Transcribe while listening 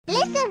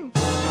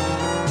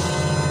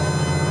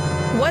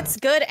What's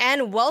good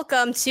and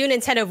welcome to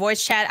Nintendo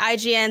Voice Chat,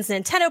 IGN's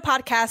Nintendo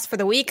podcast for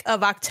the week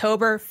of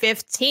October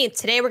 15th.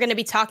 Today we're going to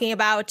be talking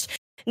about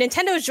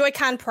Nintendo's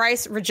Joy-Con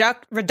price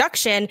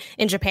reduction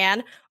in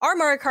Japan, our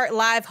Mario Kart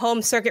Live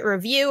home circuit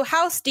review,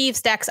 how Steve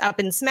stacks up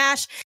in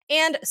Smash,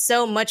 and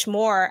so much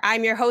more.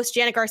 I'm your host,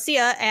 Janet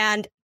Garcia,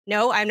 and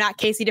no, I'm not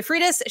Casey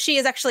DeFreitas. She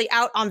is actually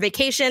out on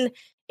vacation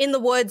in the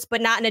woods, but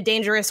not in a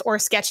dangerous or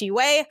sketchy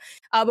way.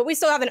 But we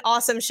still have an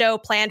awesome show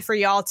planned for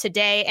y'all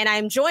today, and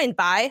I'm joined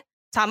by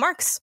Tom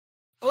Marks.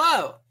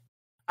 Hello.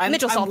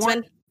 Mitchell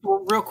Saltzman.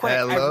 Real quick,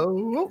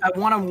 hello. I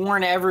want to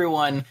warn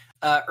everyone.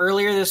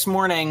 Earlier this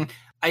morning,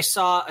 I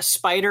saw a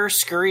spider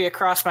scurry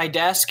across my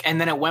desk, and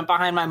then it went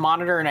behind my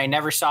monitor, and I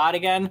never saw it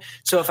again.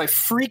 So if I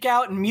freak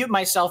out and mute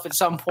myself at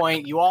some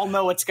point, you all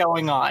know what's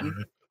going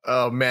on.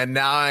 Oh, man.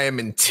 Now I am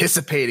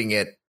anticipating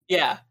it.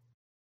 Yeah.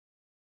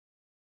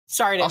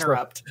 Sorry to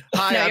interrupt.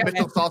 Hi, No, I'm you're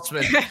Mitchell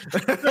Saltzman.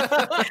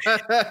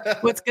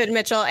 What's good,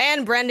 Mitchell?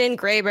 And Brendan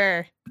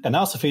Graber. And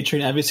also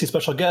featuring NBC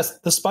special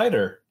guest, the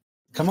Spider.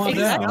 Come on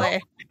down.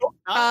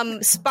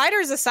 Exactly.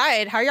 Spiders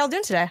aside, how are y'all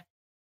doing today?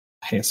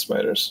 I hate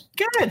spiders.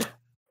 Good.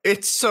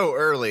 It's so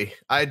early.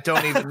 I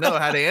don't even know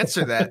how to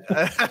answer that.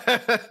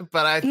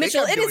 But I think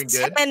Mitchell, I'm doing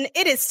good.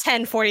 It is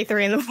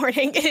 10:43 in the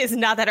morning. It is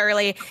not that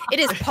early. It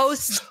is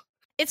post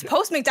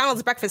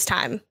McDonald's breakfast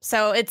time.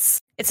 So it's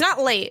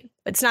not late.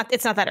 It's not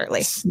that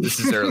early. This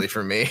is early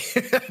for me.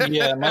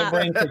 Yeah, my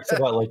brain takes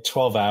about like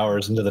 12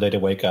 hours into the day to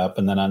wake up,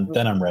 and then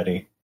I'm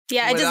ready.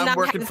 Yeah, it When does I'm not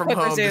working have from quick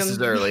home, resume. this is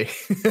early.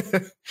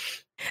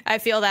 I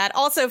feel that.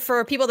 Also,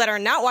 for people that are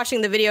not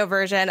watching the video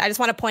version, I just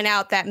want to point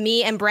out that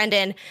me and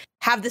Brendan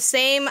have the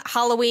same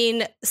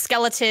Halloween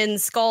skeleton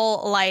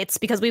skull lights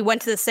because we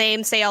went to the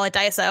same sale at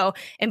Daiso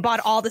and bought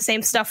all the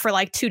same stuff for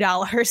like $2.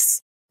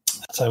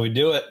 That's how we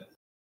do it.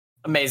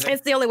 Amazing.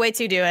 It's the only way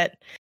to do it.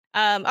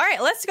 All right,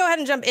 let's go ahead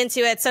and jump into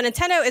it. So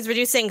Nintendo is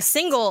reducing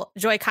single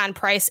Joy-Con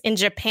price in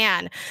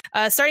Japan.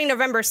 Starting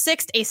November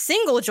 6th, a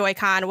single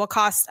Joy-Con will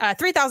cost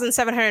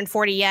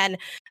 3,740 yen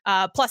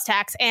plus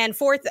tax, and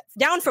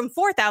down from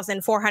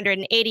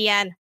 4,480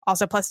 yen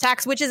also plus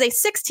tax, which is a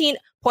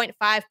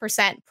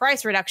 16.5%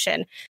 price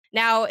reduction.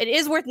 Now, it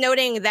is worth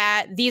noting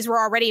that these were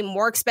already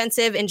more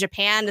expensive in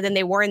Japan than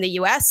they were in the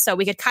US, so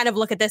we could kind of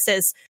look at this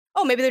as,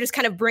 oh, maybe they're just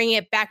kind of bringing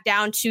it back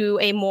down to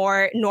a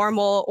more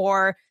normal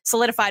or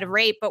solidified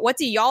rate. But what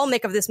do y'all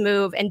make of this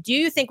move? And do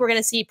you think we're going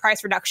to see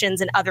price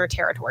reductions in other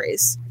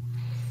territories?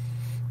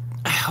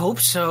 I hope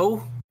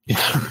so.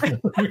 I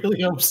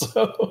really hope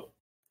so.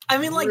 I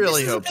mean, like,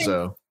 really hope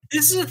so.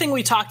 This is the thing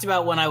we talked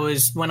about when I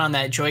went on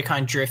that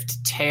Joy-Con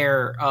drift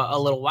tear a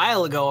little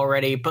while ago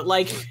already. But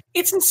like,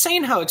 it's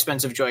insane how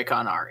expensive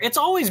Joy-Con are. It's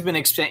always been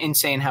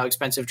insane how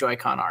expensive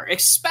Joy-Con are,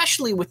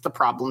 especially with the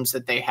problems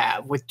that they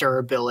have with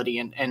durability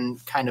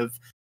and kind of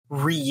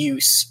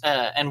reuse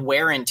and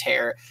wear and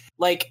tear.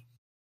 Like,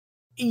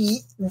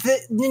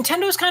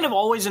 Nintendo's kind of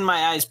always, in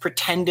my eyes,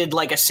 pretended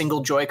like a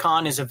single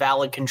Joy-Con is a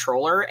valid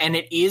controller, and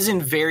it is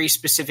in very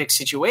specific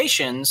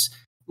situations.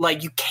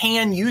 Like, you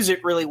can use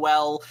it really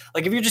well.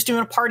 Like, if you're just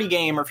doing a party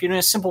game or if you're doing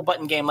a simple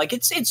button game, like,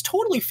 it's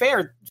totally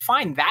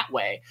fine that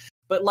way.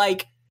 But,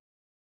 like,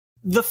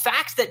 the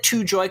fact that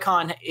 2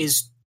 Joy-Con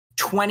is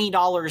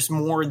 $20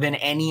 more than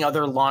any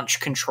other launch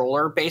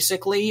controller,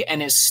 basically,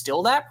 and is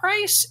still that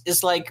price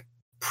is, like,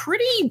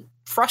 pretty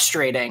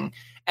frustrating.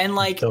 And,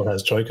 like... Still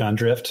has Joy-Con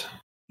drift.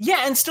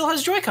 Yeah, and still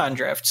has Joy-Con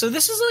drift. So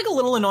this is, like, a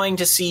little annoying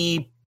to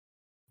see...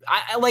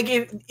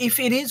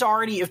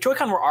 if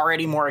Joy-Con were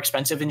already more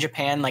expensive in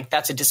Japan, like,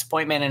 that's a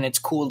disappointment, and it's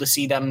cool to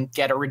see them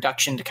get a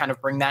reduction to kind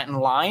of bring that in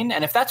line.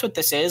 And if that's what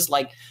this is,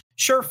 like,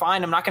 sure,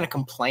 fine, I'm not going to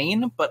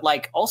complain, but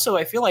like, also,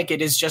 I feel like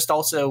it is just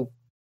also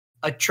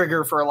a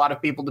trigger for a lot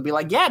of people to be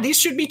like, yeah, these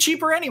should be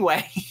cheaper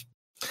anyway.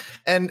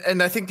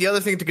 And I think the other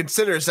thing to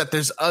consider is that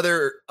there's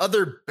other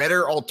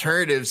better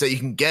alternatives that you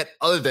can get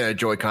other than a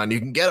Joy-Con. You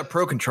can get a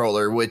Pro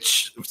Controller,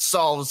 which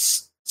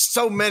solves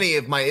so many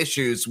of my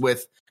issues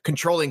with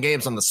controlling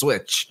games on the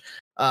Switch.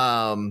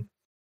 So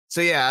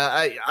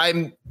yeah,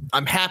 I'm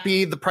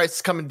happy the price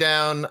is coming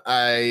down.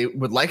 I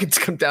would like it to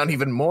come down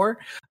even more.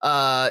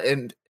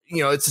 And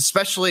you know, it's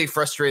especially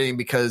frustrating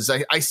because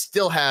I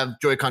still have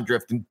Joy-Con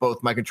drift in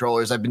both my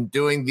controllers. I've been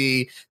doing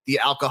the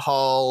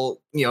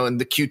alcohol, you know,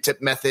 and the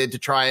Q-tip method to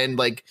try and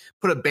like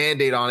put a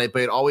Band-Aid on it,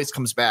 but it always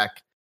comes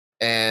back.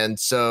 And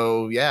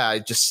so yeah, I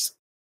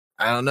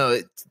don't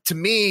know. To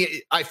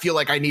me, I feel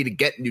like I need to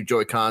get new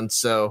Joy-Con,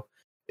 so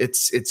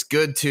it's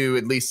good to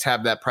at least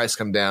have that price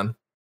come down,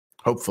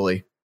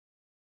 hopefully.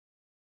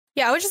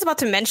 Yeah, I was just about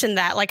to mention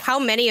that. Like, how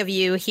many of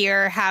you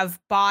here have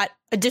bought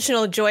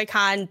additional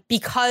Joy-Con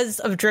because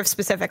of drift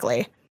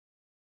specifically?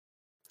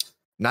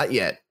 Not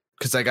yet,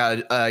 because I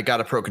got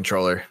a Pro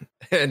Controller,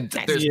 and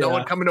Nice. there's no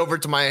one coming over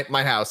to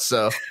my house.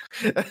 So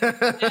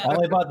I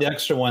only bought the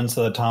extra one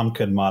so that Tom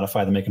could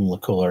modify to make him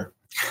look cooler.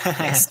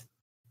 Nice.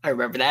 I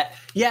remember that.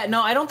 Yeah,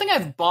 no, I don't think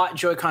I've bought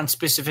Joy-Con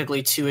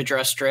specifically to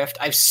address drift.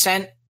 I've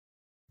sent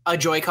a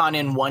Joy-Con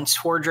in once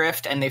for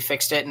drift, and they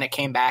fixed it, and it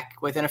came back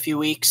within a few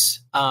weeks.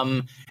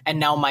 And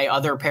now my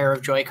other pair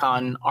of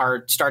Joy-Con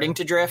are starting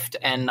to drift,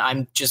 and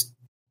I'm just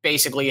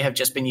basically have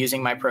just been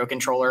using my Pro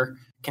Controller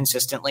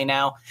consistently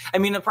now. I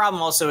mean, the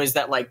problem also is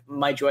that like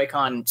my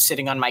Joy-Con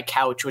sitting on my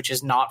couch, which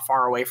is not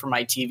far away from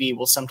my TV,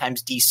 will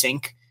sometimes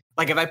desync.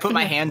 Like if I put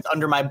my hands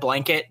under my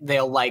blanket,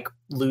 they'll like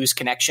lose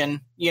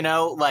connection, you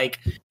know, like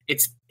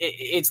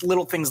it's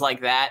little things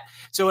like that.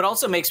 So it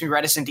also makes me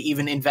reticent to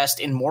even invest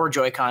in more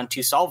Joy-Con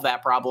to solve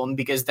that problem,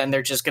 because then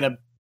they're just going to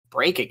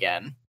break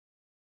again.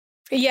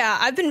 Yeah,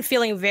 I've been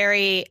feeling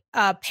very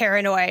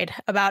paranoid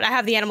about. I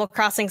have the Animal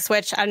Crossing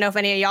Switch. I don't know if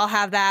any of y'all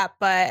have that,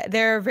 but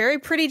they're very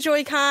pretty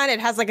Joy-Con.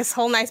 It has like this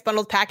whole nice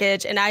bundled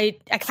package, and I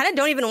kind of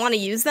don't even want to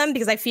use them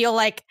because I feel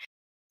like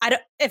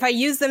if I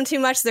use them too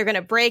much, they're going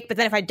to break. But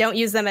then if I don't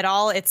use them at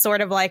all, it's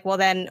sort of like, well,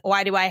 then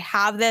why do I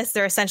have this?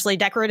 They're essentially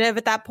decorative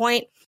at that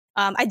point.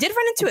 I did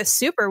run into a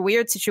super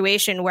weird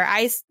situation where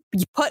I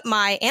put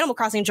my Animal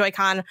Crossing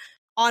Joy-Con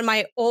on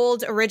my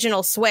old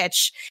original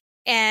Switch.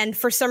 And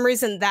for some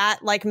reason that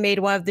like made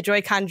one of the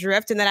Joy-Con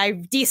drift, and then I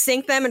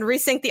desynced them and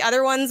resynced the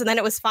other ones, and then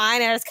it was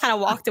fine. And I just kind of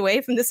walked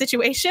away from the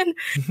situation.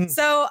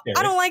 So yeah.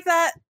 I don't like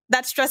that.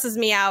 That stresses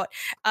me out.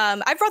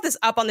 I brought this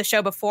up on the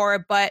show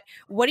before, but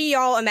what do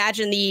y'all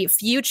imagine the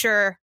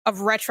future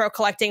of retro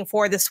collecting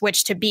for the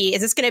Switch to be?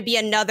 Is this going to be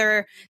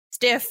another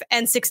stiff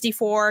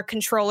N64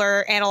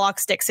 controller analog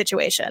stick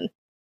situation?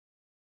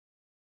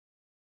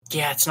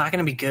 Yeah, it's not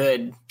going to be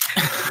good.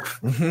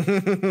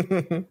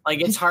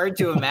 Like, it's hard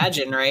to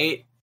imagine,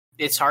 right?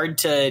 It's hard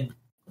to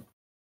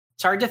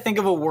think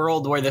of a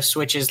world where the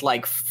Switch is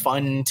like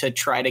fun to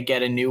try to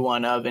get a new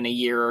one of in a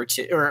year or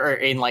two, or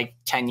in like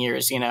 10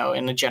 years, you know,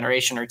 in a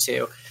generation or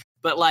two.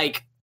 But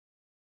like,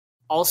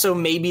 also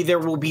maybe there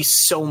will be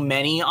so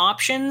many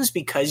options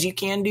because you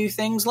can do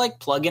things like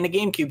plug in a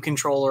GameCube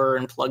controller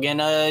and plug in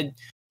a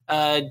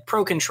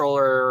Pro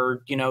Controller,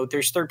 or, you know,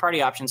 there's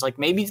third-party options. Like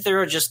maybe there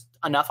are just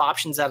enough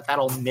options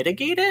that'll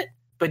mitigate it.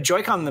 But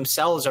Joy-Con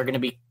themselves are going to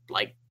be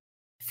like,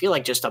 I feel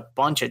like just a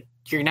bunch of,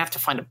 you're going to have to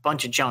find a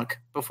bunch of junk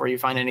before you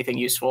find anything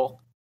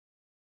useful.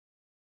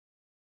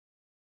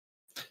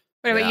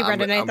 What about you,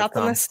 Brendan? Any thoughts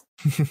on this?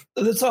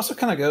 This also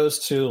kind of goes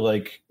to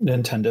like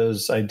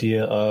Nintendo's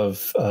idea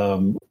of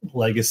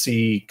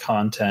legacy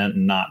content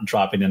not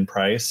dropping in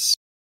price.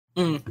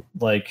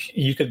 Like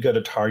you could go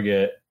to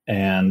Target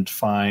and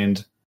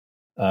find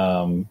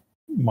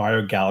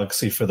Mario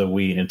Galaxy for the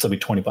Wii, and it'll be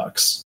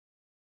 $20.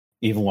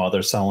 Even while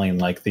they're selling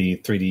like the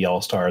 3D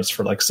All-Stars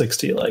for like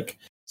 60, like,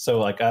 so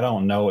like, I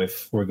don't know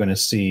if we're going to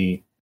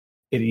see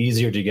it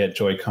easier to get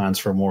Joy-Cons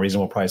for more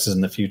reasonable prices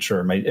in the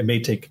future. It may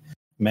take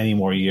many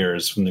more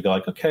years from to go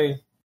like, okay,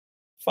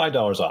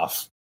 $5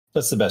 off.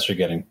 That's the best you're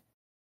getting.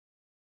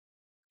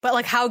 But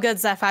like, how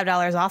good's that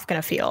 $5 off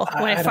going to feel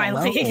when it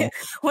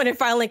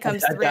finally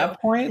comes through? At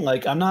that point,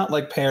 like, I'm not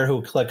like Pear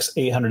who collects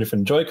 800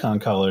 different Joy-Con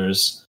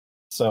colors.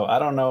 So I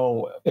don't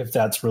know if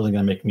that's really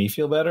going to make me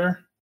feel better.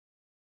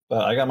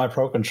 But I got my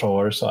Pro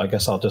Controller, so I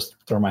guess I'll just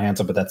throw my hands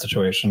up at that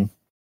situation.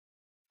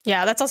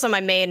 Yeah, that's also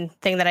my main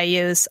thing that I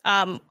use.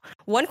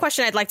 One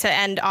question I'd like to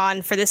end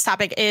on for this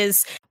topic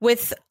is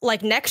with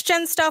like next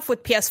gen stuff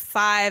with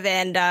PS5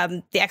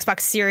 and the Xbox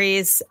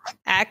Series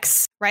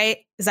X, right?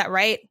 Is that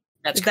right?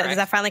 That's correct. Is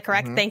that finally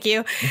correct? Mm-hmm. Thank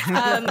you.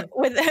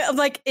 With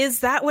like,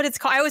 is that what it's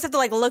called? I always have to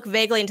like look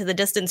vaguely into the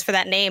distance for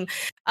that name.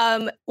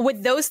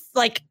 With those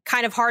like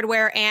kind of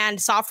hardware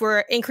and software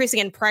increasing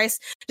in price,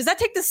 does that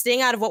take the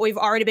sting out of what we've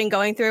already been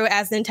going through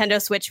as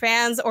Nintendo Switch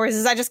fans, or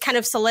does that just kind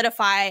of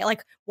solidify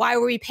like why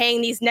were we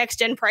paying these next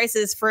gen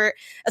prices for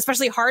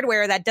especially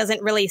hardware that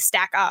doesn't really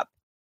stack up?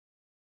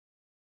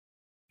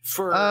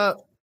 For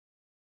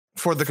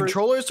the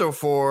controllers or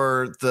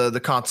for the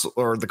console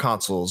or the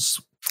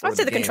consoles? I would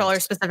say the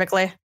controller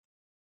specifically.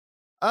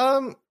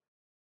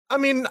 I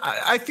mean,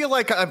 I feel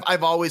like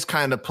I've always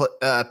kind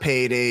of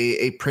paid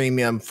a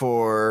premium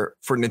for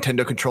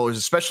Nintendo controllers,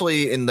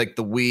 especially in like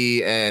the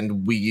Wii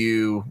and Wii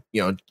U,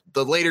 you know,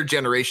 the later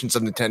generations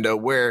of Nintendo,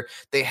 where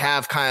they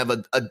have kind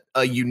of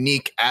a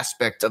unique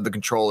aspect of the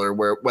controller,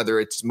 where whether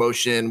it's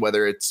motion,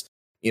 whether it's,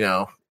 you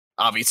know,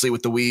 obviously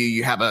with the Wii,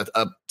 you have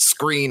a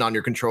screen on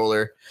your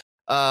controller.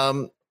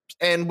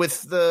 And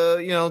with the,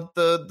 you know,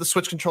 the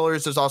Switch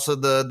controllers, there's also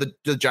the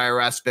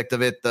gyro aspect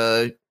of it.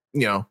 The,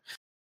 you know,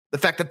 the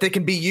fact that they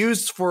can be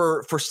used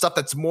for stuff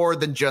that's more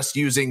than just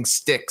using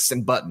sticks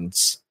and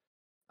buttons.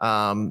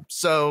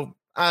 So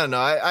I don't know.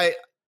 I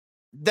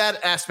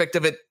that aspect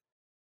of it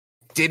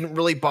didn't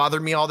really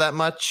bother me all that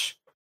much.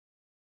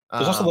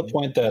 There's also the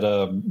point that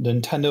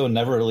Nintendo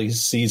never really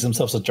sees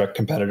themselves as a direct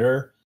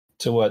competitor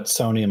to what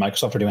Sony and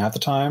Microsoft are doing half the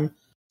time.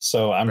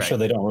 So I'm sure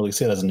they don't really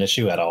see it as an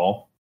issue at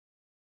all.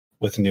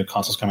 With the new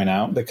consoles coming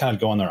out, they kind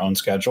of go on their own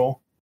schedule.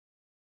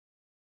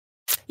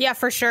 Yeah,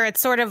 for sure. It's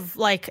sort of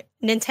like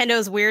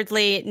Nintendo's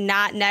weirdly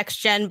not next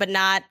gen, but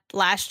not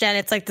last gen.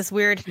 It's like this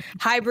weird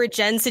hybrid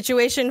gen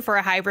situation for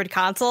a hybrid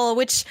console,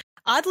 which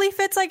oddly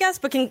fits, I guess,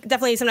 but can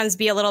definitely sometimes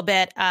be a little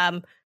bit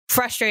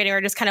frustrating or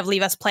just kind of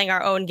leave us playing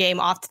our own game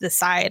off to the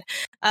side.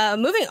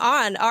 Moving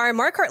on, our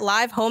Mario Kart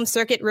Live home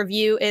circuit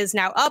review is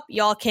now up.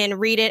 Y'all can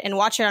read it and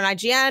watch it on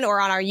IGN or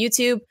on our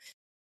YouTube.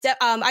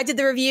 I did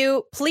the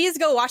review. Please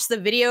go watch the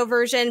video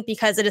version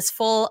because it is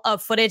full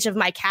of footage of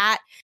my cat.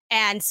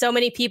 And so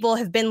many people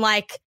have been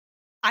like,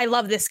 I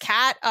love this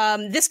cat.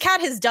 This cat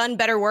has done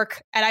better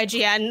work at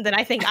IGN than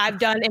I think I've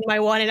done in my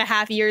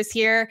 1.5 years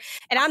here.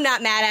 And I'm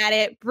not mad at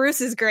it. Bruce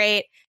is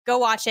great. Go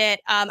watch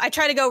it. I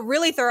try to go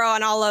really thorough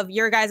on all of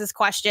your guys'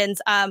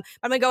 questions. I'm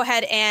going to go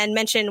ahead and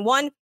mention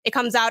one. It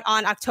comes out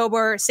on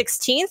October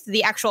 16th,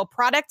 the actual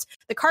product.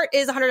 The cart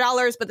is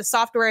 $100, but the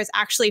software is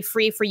actually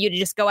free for you to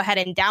just go ahead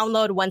and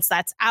download once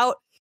that's out.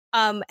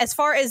 As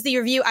far as the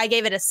review, I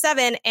gave it a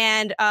 7,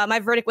 and my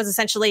verdict was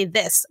essentially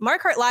this.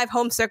 Mario Kart Live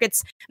Home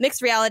Circuit's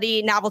mixed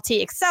reality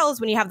novelty excels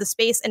when you have the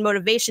space and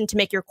motivation to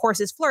make your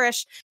courses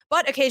flourish,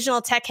 but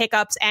occasional tech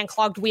hiccups and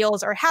clogged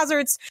wheels are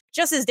hazards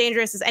just as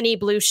dangerous as any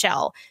blue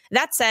shell.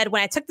 That said,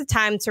 when I took the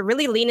time to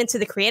really lean into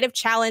the creative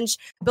challenge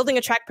building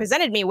a track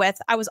presented me with,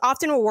 I was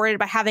often rewarded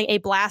by having a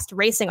blast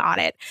racing on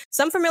it.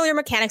 Some familiar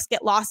mechanics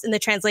get lost in the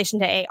translation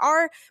to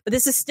AR, but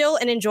this is still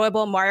an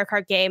enjoyable Mario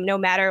Kart game no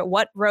matter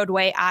what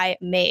roadway I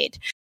made.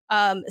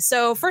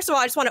 So first of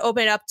all, I just want to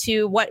open it up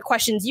to what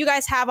questions you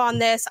guys have on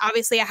this.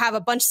 Obviously, I have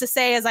a bunch to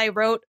say as I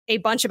wrote a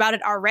bunch about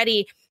it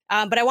already.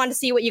 But I wanted to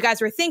see what you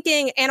guys were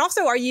thinking. And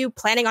also, are you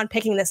planning on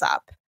picking this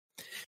up?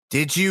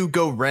 Did you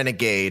go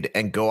renegade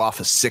and go off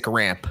a sick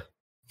ramp?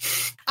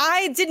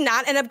 I did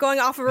not end up going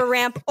off of a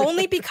ramp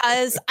only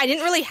because I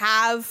didn't really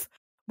have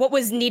what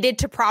was needed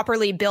to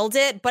properly build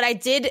it. But I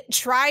did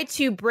try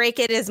to break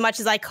it as much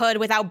as I could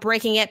without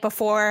breaking it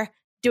before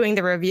doing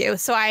the review.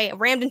 So I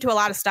rammed into a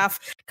lot of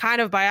stuff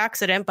kind of by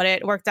accident, but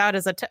it worked out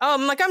as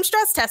I'm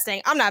stress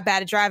testing. I'm not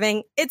bad at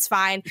driving. It's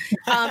fine.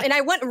 And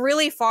I went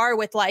really far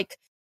with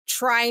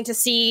trying to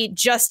see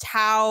just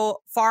how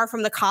far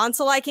from the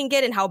console I can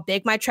get and how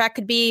big my track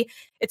could be.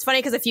 It's funny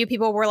because a few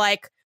people were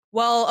like,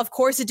 well, of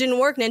course it didn't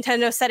work.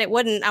 Nintendo said it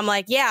wouldn't. I'm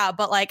like, yeah,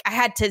 but I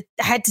had to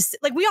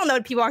we all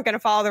know people aren't going to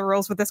follow the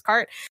rules with this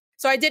cart.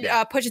 So I did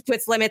push it to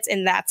its limits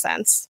in that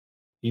sense.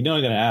 You know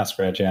I'm going to ask,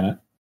 right, Janet?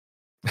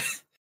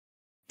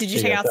 Did you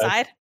take it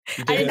outside?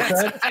 I did not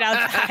take it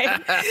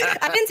outside.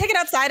 I didn't take it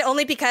outside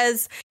only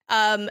because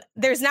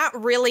there's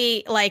not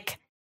really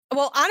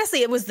well,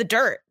 honestly, it was the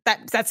dirt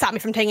that stopped me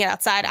from taking it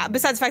outside.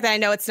 Besides the fact that I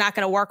know it's not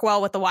going to work well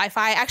with the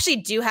Wi-Fi, I actually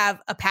do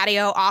have a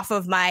patio off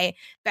of my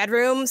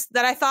bedrooms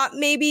that I thought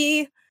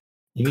maybe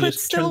you could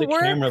just still turn the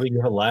work. camera, we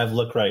have a live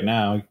look right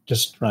now.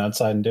 Just run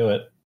outside and do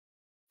it.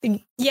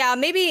 Yeah,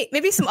 maybe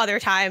some other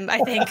time, I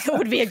think,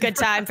 would be a good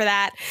time for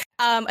that.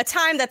 A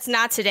time that's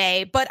not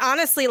today. But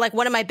honestly,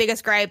 one of my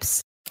biggest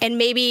gripes, and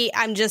maybe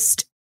I'm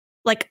just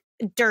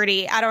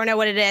dirty, I don't know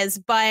what it is,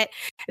 but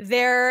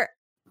there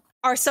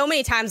are so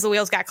many times the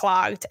wheels got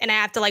clogged and I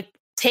have to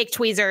take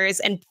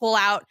tweezers and pull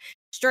out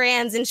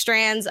strands and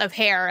strands of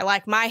hair,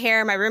 like my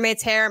hair, my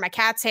roommate's hair, my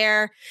cat's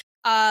hair.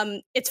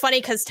 It's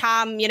funny because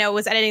Tom,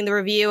 was editing the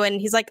review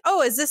and he's like,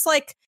 oh, is this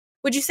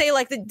would you say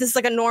this is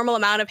a normal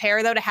amount of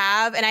hair though to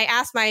have? And I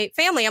asked my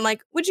family, I'm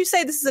like, would you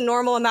say this is a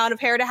normal amount of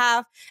hair to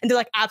have? And they're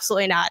like,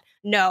 absolutely not.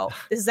 No,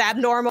 this is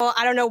abnormal.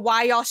 I don't know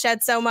why y'all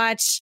shed so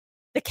much.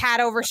 The cat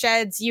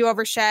oversheds, you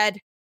overshed.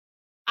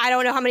 I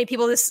don't know how many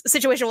people this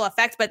situation will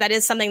affect, but that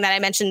is something that I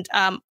mentioned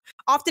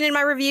often in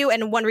my review.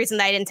 And one reason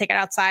that I didn't take it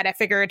outside, I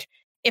figured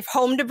if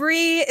home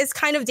debris is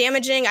kind of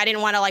damaging, I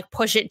didn't want to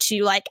push it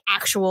to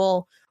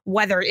actual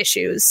weather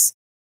issues.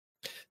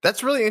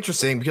 That's really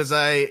interesting because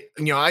I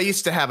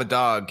used to have a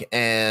dog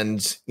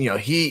and,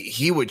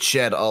 he would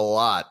shed a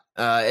lot.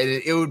 And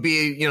it would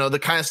be, the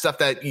kind of stuff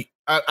that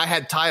I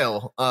had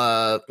tile,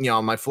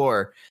 on my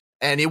floor.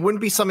 And it wouldn't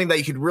be something that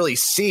you could really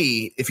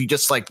see if you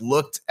just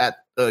looked at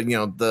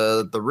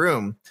the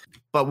room.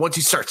 But once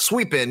you start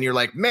sweeping, you're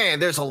like,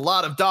 man, there's a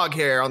lot of dog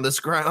hair on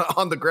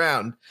the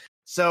ground.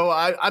 So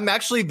I'm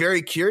actually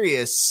very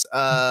curious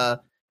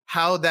how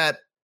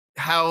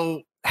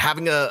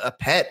having a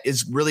pet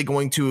is really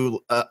going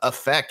to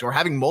affect, or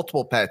having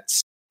multiple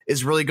pets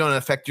is really going to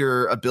affect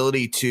your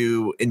ability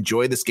to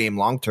enjoy this game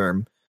long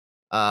term,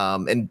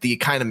 and the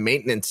kind of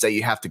maintenance that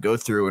you have to go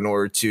through in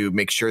order to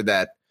make sure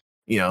that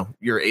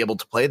you're able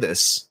to play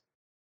this.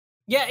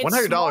 Yeah,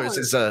 $100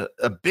 is a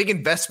big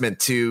investment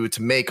to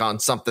make on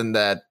something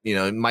that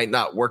might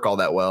not work all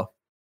that well.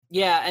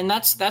 Yeah, and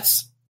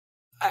that's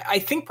I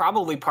think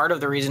probably part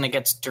of the reason it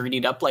gets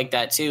dirtied up like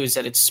that too is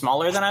that it's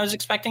smaller than I was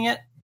expecting it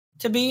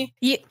to be.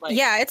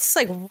 Yeah, it's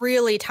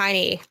really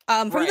tiny.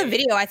 From the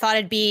video, I thought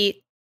it'd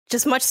be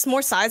just much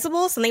more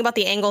sizable. Something about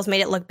the angles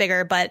made it look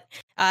bigger, but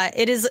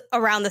it is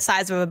around the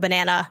size of a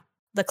banana.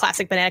 The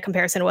classic banana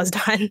comparison was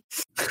done.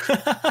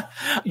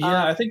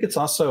 Yeah, I think it's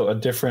also a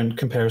different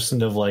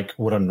comparison of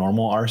what a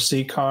normal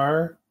RC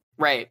car.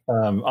 Right.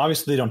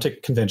 Obviously, they don't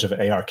take advantage of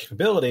AR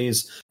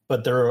capabilities,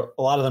 but a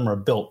lot of them are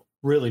built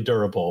really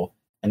durable,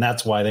 and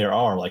that's why there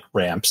are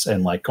ramps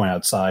and going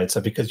outside. So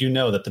because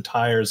that the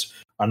tires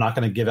are not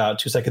going to give out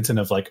 2 seconds in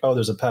of oh,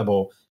 there's a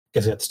pebble,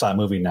 guess you have to stop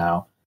moving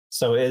now.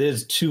 So it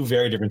is two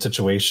very different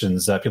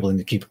situations that people need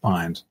to keep in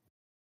mind.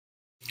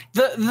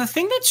 The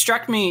thing that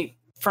struck me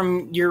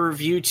from your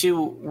review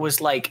too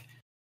was like,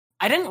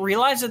 I didn't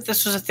realize that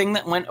this was a thing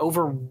that went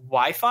over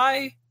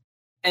Wi-Fi,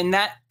 and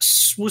that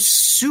was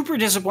super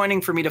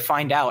disappointing for me to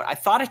find out. I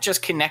thought it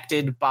just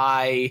connected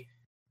by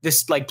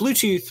this like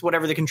Bluetooth,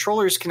 whatever the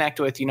controllers connect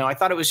with. You know, I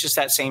thought it was just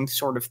that same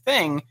sort of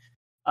thing.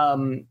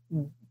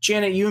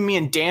 Janet, you and me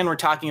and Dan were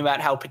talking about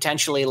how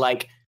potentially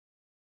like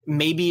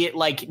maybe it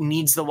like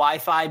needs the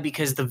Wi-Fi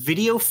because the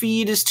video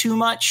feed is too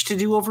much to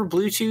do over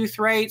Bluetooth,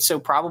 right? So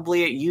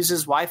probably it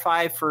uses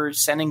Wi-Fi for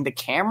sending the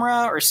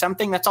camera or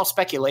something. That's all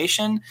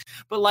speculation.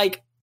 But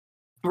like,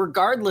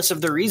 regardless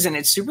of the reason,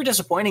 it's super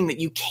disappointing that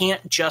you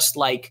can't just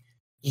like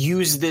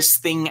use this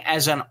thing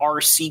as an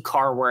RC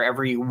car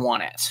wherever you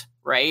want it,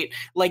 right?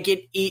 Like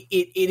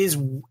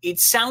it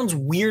sounds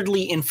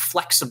weirdly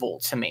inflexible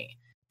to me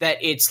that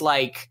it's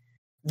like,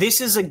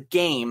 this is a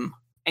game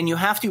and you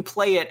have to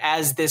play it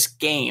as this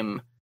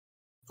game,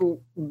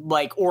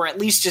 like, or at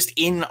least just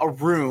in a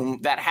room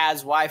that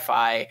has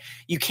Wi-Fi.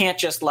 You can't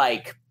just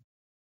like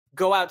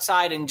go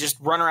outside and just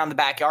run around the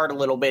backyard a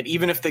little bit.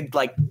 Even if the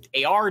like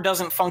AR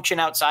doesn't function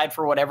outside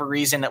for whatever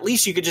reason, at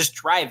least you could just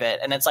drive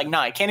it. And it's like, no,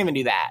 I can't even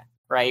do that.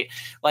 Right.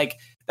 Like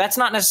that's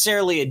not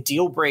necessarily a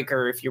deal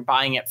breaker if you're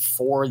buying it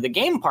for the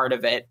game part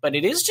of it, but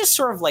it is just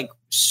sort of like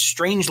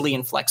strangely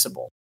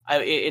inflexible.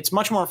 It's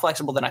much more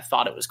inflexible than I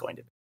thought it was going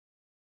to be.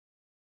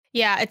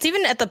 Yeah, it's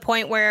even at the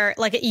point where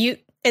like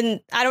and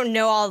I don't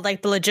know all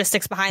like the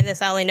logistics behind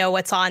this. I only know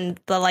what's on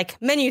the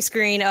like menu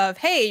screen of,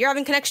 hey, you're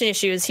having connection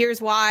issues.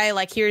 Here's why.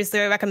 Like, here's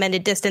the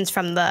recommended distance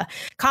from the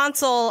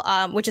console,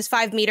 which is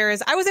 5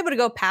 meters. I was able to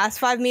go past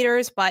 5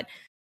 meters, but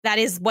that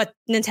is what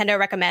Nintendo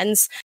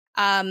recommends.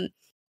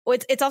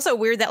 It's also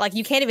weird that like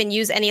you can't even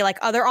use any like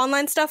other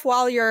online stuff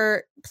while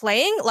you're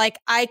playing. Like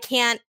I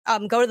can't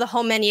go to the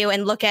home menu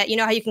and look at, you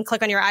know how you can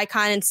click on your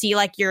icon and see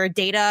like your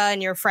data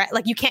and your friend.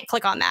 Like you can't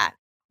click on that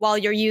while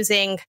you're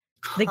using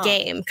the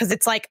game, because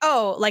it's like,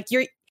 oh, like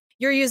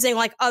you're using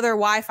like other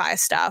Wi-Fi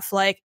stuff.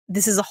 Like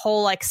this is a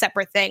whole like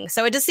separate thing.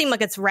 So it just seemed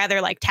like it's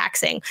rather like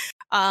taxing.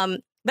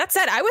 That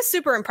said, I was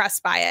super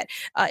impressed by it.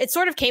 It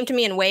sort of came to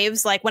me in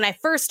waves. Like when I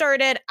first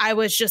started, I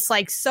was just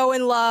like so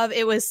in love.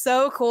 It was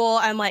so cool.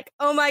 I'm like,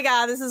 oh my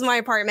God, this is my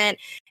apartment.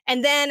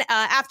 And then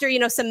after, you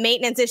know, some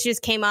maintenance issues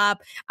came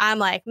up, I'm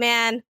like,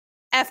 man,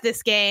 F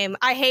this game.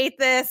 I hate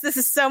this. This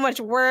is so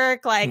much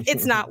work. Like,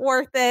 it's not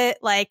worth it.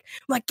 Like,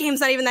 my game's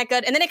not even that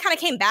good. And then it kind of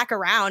came back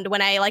around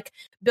when I like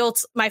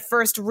built my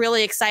first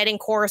really exciting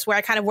course where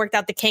I kind of worked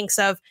out the kinks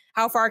of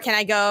how far can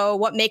I go?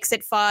 What makes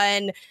it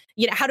fun?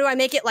 You know, how do I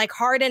make it like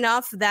hard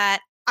enough that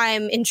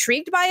I'm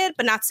intrigued by it,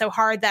 but not so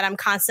hard that I'm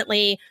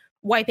constantly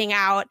wiping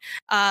out,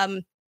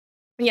 you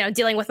know,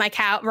 dealing with my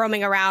cat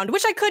roaming around,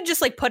 which I could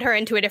just like put her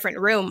into a different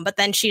room, but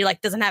then she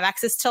like doesn't have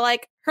access to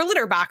like her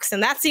litter box.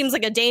 And that seems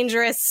like a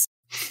dangerous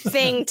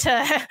thing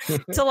to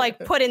like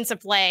put into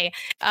play,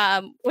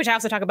 which I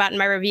also talk about in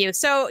my review.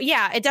 So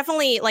yeah, it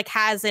definitely like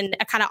has a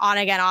kind of on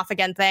again, off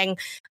again thing.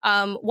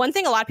 One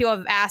thing a lot of people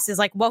have asked is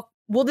like, well,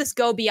 will this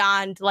go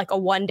beyond like a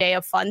one day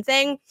of fun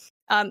thing?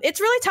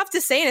 It's really tough to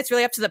say, and it's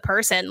really up to the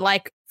person.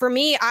 Like for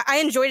me, I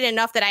enjoyed it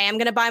enough that I am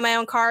going to buy my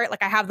own cart.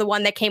 Like I have the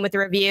one that came with the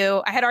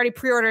review. I had already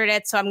pre-ordered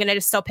it, so I'm going to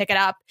just still pick it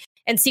up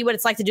and see what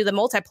it's like to do the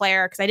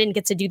multiplayer, because I didn't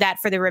get to do that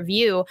for the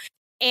review.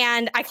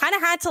 And I kind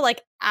of had to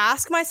like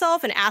ask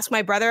myself and ask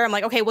my brother. I'm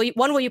like, okay, well,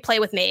 one, will you play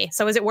with me?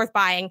 So is it worth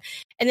buying?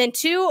 And then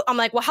two, I'm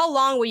like, well, how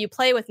long will you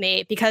play with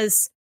me?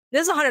 Because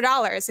this is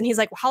 $100. And he's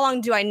like, well, how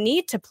long do I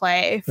need to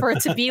play for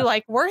it to be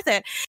like worth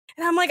it?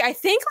 And I'm like, I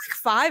think like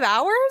 5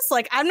 hours.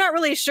 Like, I'm not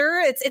really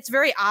sure. It's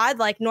very odd.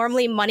 Like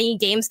normally money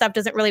game stuff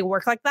doesn't really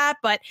work like that.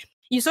 But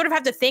you sort of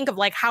have to think of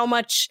like, how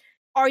much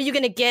are you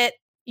going to get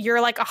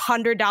your like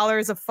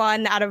 $100 of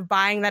fun out of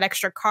buying that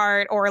extra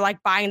cart, or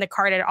like buying the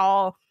cart at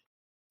all?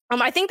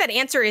 I think that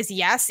answer is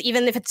yes,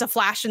 even if it's a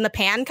flash in the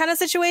pan kind of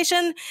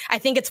situation. I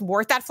think it's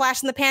worth that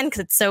flash in the pan because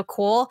it's so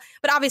cool.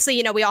 But obviously,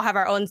 you know, we all have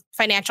our own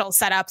financial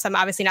setups. I'm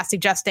obviously not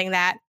suggesting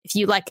that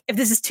if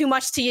this is too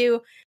much to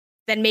you,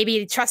 then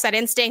maybe trust that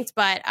instinct.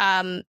 But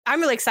I'm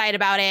really excited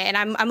about it, and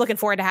I'm looking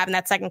forward to having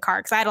that second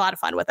cart because I had a lot of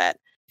fun with it.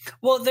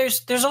 Well,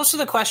 there's also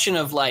the question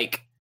of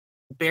like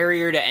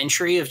barrier to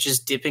entry of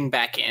just dipping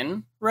back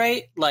in,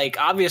 right? Like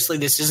obviously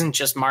this isn't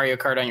just Mario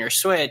Kart on your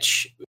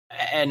Switch,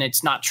 and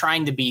it's not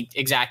trying to be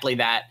exactly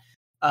that.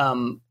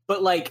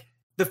 But like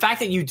the fact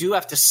that you do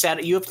have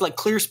to like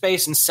clear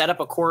space and set up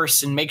a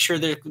course and make sure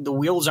that the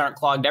wheels aren't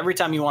clogged every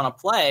time you want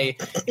to play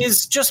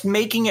is just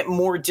making it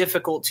more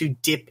difficult to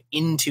dip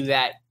into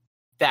that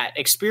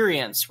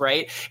experience,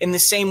 right? In the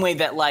same way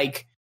that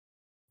like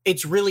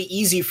it's really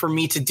easy for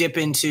me to dip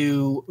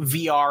into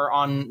VR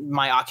on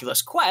my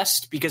Oculus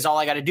Quest because all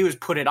I got to do is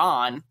put it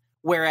on.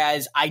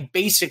 Whereas I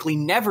basically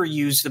never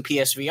use the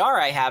PSVR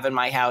I have in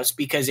my house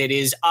because it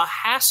is a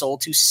hassle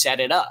to set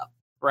it up,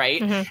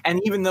 right? Mm-hmm.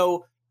 And even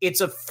though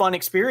it's a fun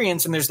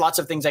experience and there's lots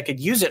of things I could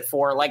use it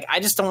for, like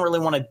I just don't really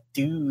want to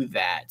do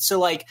that. So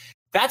like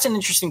that's an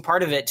interesting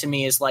part of it to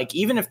me is like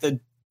even if the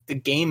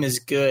game is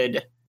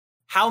good,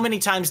 how many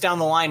times down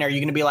the line are you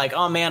going to be like,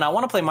 oh man, I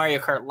want to play Mario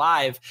Kart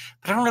Live,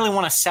 but I don't really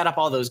want to set up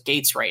all those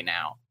gates right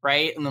now,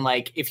 right? And then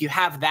like if you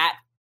have that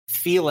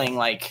feeling,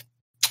 like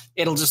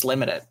it'll just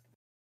limit it.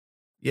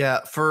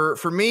 Yeah, for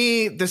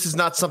me, this is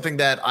not something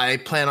that I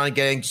plan on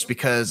getting just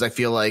because I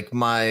feel like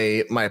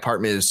my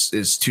apartment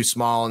is too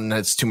small and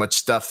has too much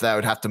stuff that I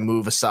would have to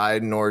move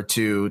aside in order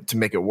to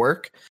make it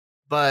work.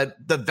 But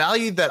the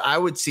value that I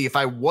would see if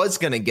I was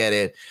going to get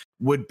it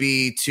would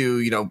be to,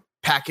 you know,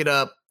 pack it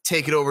up,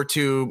 take it over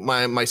to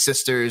my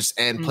sisters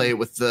and play it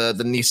with the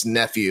niece and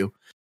nephew,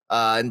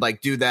 and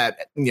like do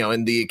that, you know,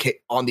 on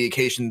the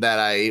occasion that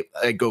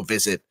I go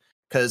visit,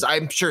 because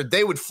I'm sure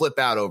they would flip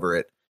out over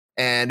it.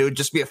 And it would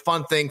just be a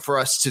fun thing for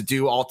us to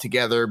do all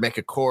together, make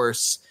a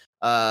course,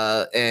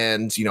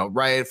 and, you know,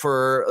 ride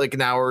for like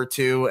an hour or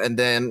two. And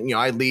then, you know,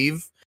 I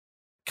leave,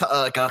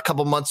 like a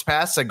couple months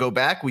pass, I go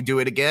back, we do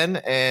it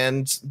again.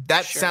 And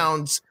that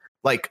sounds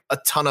like a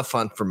ton of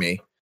fun for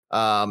me.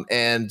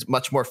 And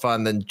much more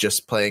fun than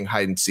just playing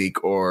hide and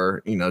seek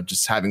or, you know,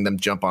 just having them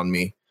jump on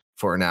me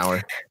for an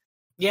hour.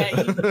 Yeah.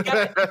 In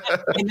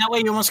that way,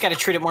 you almost got to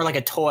treat it more like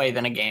a toy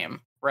than a game.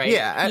 Right.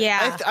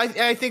 Yeah.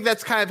 I think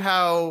that's kind of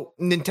how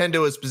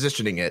Nintendo is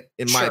positioning it,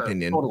 in my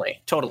opinion.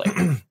 Totally.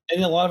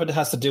 And a lot of it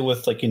has to do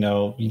with, like, you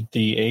know,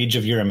 the age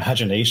of your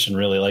imagination,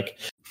 really. Like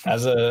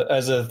as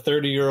a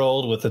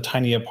 30-year-old with a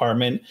tiny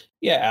apartment,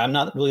 yeah, I'm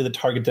not really the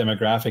target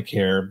demographic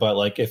here. But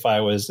like if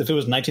it was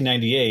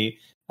 1998,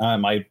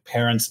 my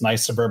parents'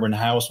 nice suburban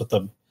house with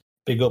a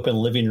big open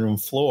living room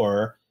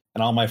floor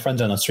and all my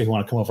friends on the street who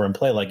want to come over and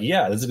play, like,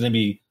 yeah, this is going to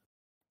be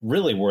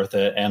really worth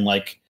it. And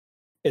like,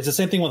 it's the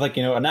same thing with, like,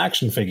 you know, an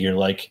action figure.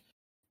 Like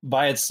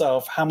by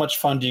itself, how much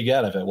fun do you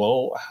get out of it?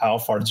 Well, how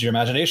far does your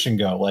imagination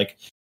go? Like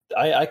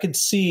I could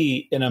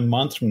see in a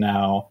month from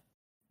now,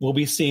 we'll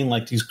be seeing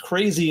like these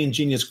crazy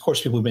ingenious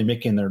course people have been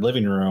making in their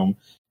living room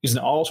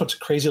using all sorts of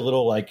crazy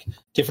little like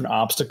different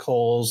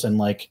obstacles and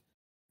like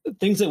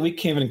things that we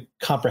can't even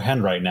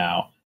comprehend right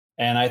now.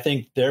 And I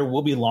think there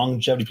will be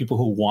longevity people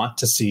who want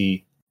to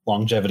see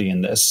longevity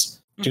in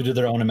this due to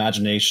their own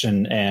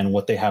imagination and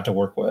what they have to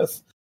work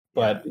with.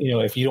 But, you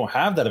know, if you don't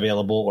have that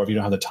available or if you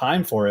don't have the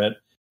time for it,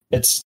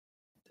 it's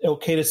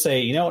okay to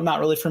say, you know, not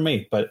really for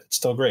me, but it's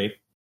still great.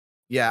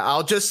 Yeah,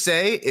 I'll just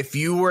say, if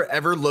you were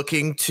ever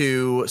looking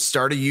to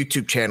start a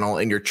YouTube channel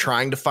and you're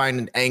trying to find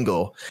an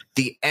angle,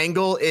 the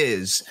angle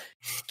is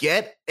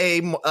get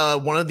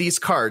one of these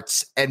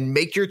carts and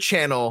make your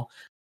channel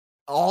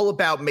all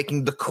about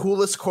making the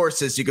coolest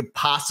courses you could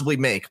possibly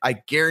make. I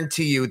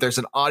guarantee you there's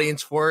an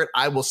audience for it.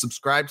 I will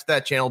subscribe to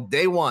that channel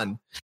day one.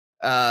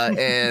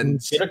 And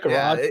get a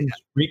garage and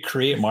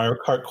recreate Mario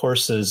Kart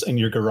courses in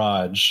your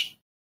garage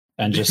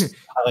and just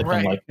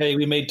highlight them like, hey,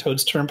 we made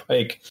Toad's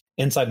Turnpike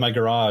inside my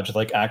garage,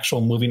 like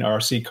actual moving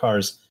RC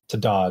cars to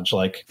dodge.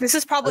 Like, this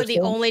is probably the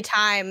only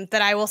time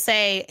that I will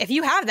say, if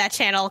you have that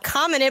channel,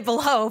 comment it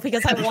below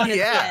because I want to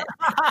see it.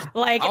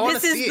 Like,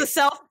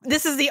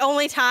 this is the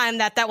only time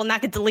that will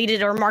not get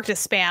deleted or marked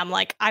as spam.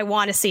 Like, I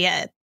want to see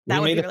it.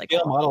 That would be really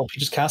cool. Model of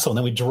Peach's Castle, and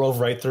then we drove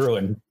right through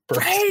and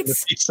burst the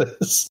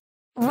pieces.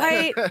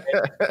 Right.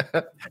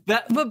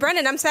 But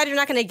Brendan, I'm sad you're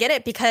not going to get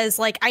it because,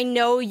 like, I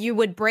know you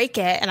would break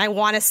it, and I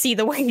want to see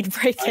the way you'd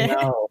break it.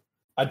 I know.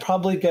 I'd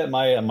probably get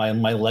my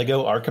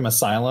Lego Arkham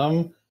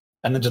Asylum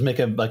and then just make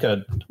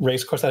a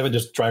race course out of it,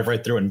 just drive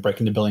right through and break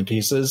into a billion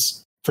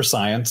pieces for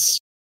science.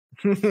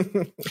 You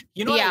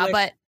know, yeah,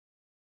 but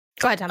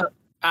go ahead, Tom.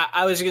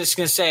 I was just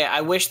going to say,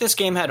 I wish this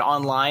game had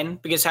online,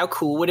 because how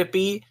cool would it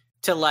be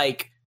to,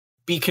 like,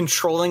 be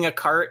controlling a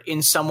cart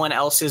in someone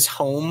else's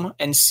home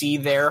and see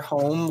their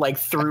home like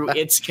through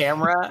its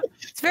camera.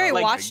 It's very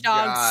Watch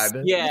Dogs.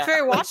 Yeah, it's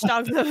very Watch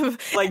Dogs of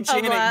like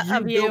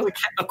Janet, you build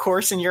a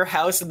course in your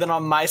house, and then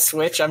on my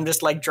Switch, I'm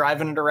just like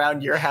driving it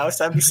around your house.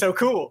 That'd be so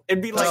cool.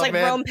 It'd be like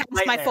roam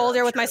past my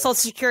folder with my social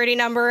security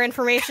number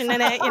information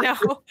in it. You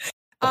know,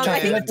 I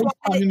think that's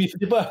why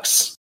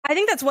 $50. I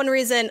think that's one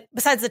reason,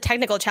 besides the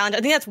technical challenge,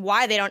 I think that's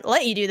why they don't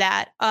let you do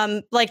that.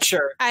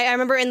 Sure. I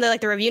remember in the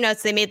review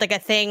notes, they made like a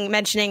thing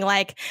mentioning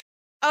like,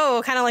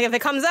 oh, kind of like if it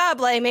comes up,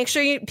 like make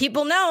sure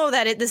people know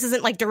that this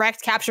isn't like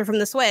direct capture from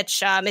the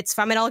Switch. It's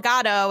from an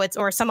Elgato,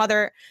 or some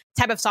other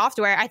type of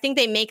software. I think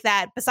they make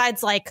that,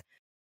 besides like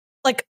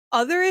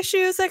other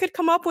issues that could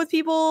come up with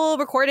people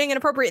recording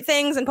inappropriate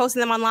things and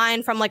posting them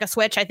online from like a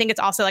Switch. I think it's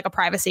also like a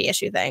privacy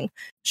issue thing.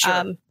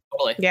 Sure.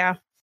 Totally. Yeah.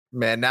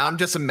 Man, now I'm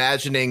just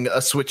imagining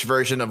a Switch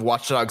version of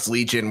Watch Dogs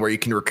Legion where you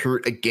can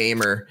recruit a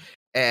gamer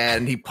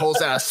and he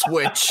pulls out a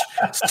Switch,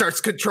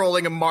 starts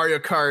controlling a Mario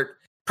Kart,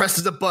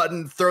 presses a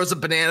button, throws a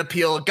banana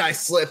peel, a guy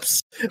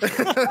slips.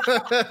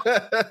 I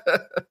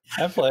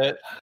play it.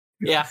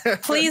 Yeah.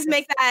 Please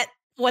make that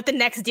what the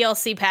next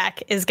DLC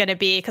pack is going to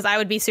be, because I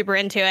would be super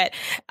into it.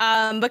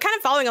 But kind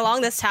of following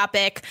along this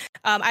topic,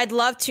 I'd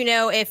love to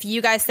know if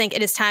you guys think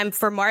it is time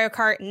for Mario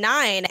Kart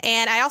 9.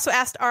 And I also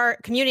asked our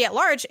community at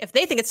large if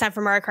they think it's time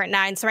for Mario Kart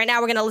 9. So right now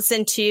we're going to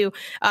listen to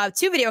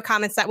 2 video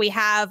comments that we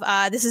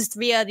have. This is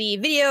via the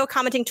video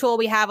commenting tool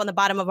we have on the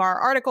bottom of our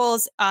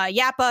articles.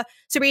 Yappa,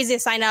 super easy to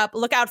sign up.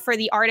 Look out for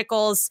the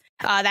articles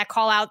that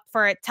call out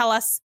for it. Tell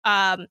us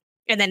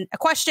and then a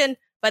question.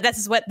 But this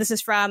is what this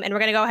is from, and we're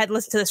going to go ahead and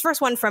listen to this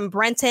first one from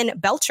Brenton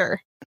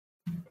Belcher.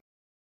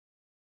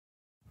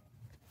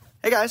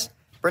 Hey guys,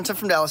 Brenton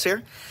from Dallas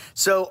here.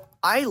 So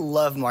I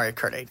love Mario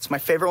Kart 8. It's my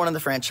favorite one in the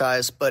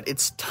franchise, but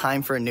it's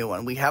time for a new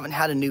one. We haven't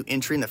had a new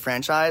entry in the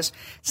franchise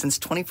since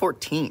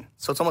 2014,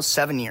 so it's almost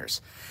 7 years.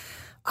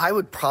 I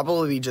would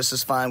probably be just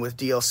as fine with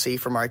DLC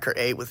for Mario Kart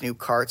 8 with new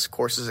karts,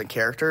 courses, and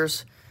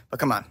characters. But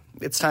come on,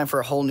 it's time for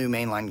a whole new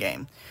mainline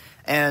game.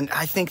 And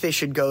I think they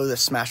should go the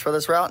Smash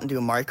Brothers route and do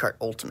a Mario Kart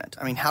Ultimate.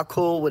 I mean, how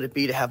cool would it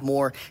be to have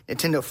more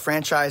Nintendo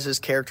franchises,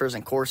 characters,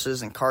 and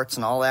courses, and karts,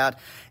 and all that?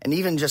 And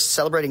even just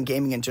celebrating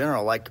gaming in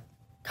general. Like,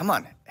 come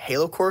on,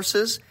 Halo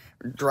courses,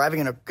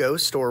 driving in a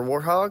Ghost or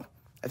Warthog?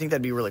 I think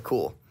that'd be really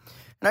cool.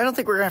 And I don't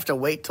think we're going to have to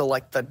wait till,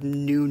 like, the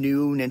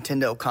new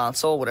Nintendo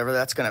console, whatever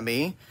that's going to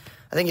be.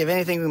 I think if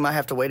anything, we might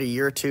have to wait a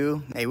year or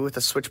two, maybe with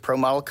the Switch Pro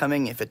model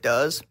coming. If it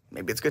does,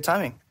 maybe it's good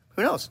timing.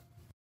 Who knows?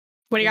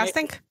 What do you guys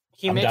think?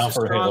 He makes a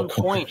strong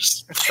point,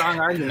 a strong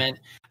argument.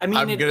 I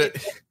mean,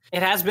 it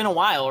has been a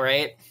while,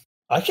 right?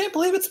 I can't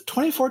believe it's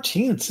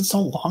 2014. It's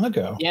so long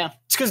ago. Yeah,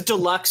 it's because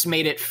Deluxe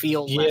made it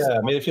feel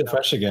made it feel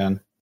fresh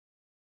again.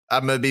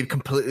 I'm going to be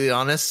completely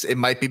honest. It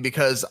might be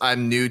because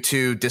I'm new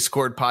to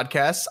Discord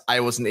podcasts.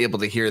 I wasn't able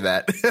to hear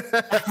that.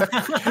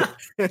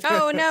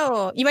 Oh,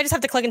 no. You might just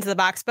have to click into the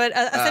box. But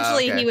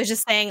essentially, He was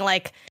just saying,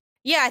 like,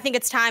 yeah, I think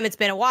it's time. It's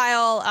been a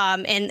while.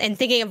 And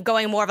thinking of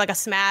going more of like a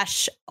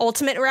Smash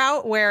Ultimate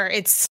route where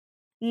it's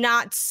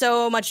not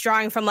so much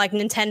drawing from like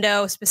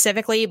Nintendo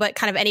specifically, but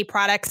kind of any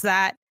products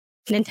that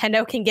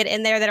Nintendo can get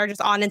in there that are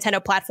just on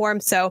Nintendo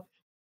platforms. So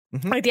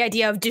like the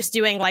idea of just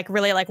doing like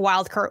really like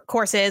wild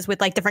courses with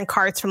like different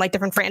karts from like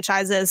different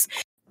franchises.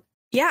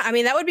 Yeah, I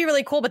mean, that would be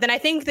really cool. But then I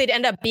think they'd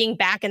end up being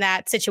back in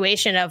that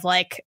situation of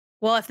like,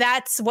 well, if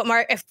that's what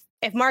if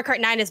Mario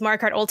Kart 9 is Mario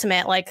Kart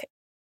Ultimate, like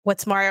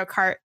what's Mario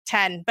Kart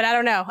 10? But I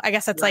don't know. I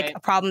guess that's like a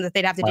problem that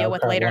they'd have to deal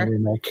with later.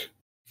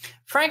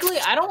 Frankly,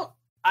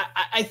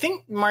 I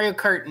think Mario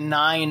Kart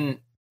 9,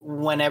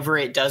 whenever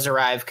it does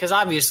arrive, because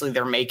obviously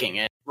they're making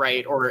it,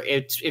 right? Or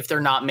if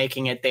they're not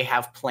making it, they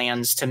have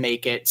plans to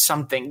make it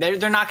something.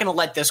 They're not going to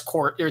let this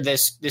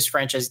this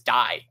franchise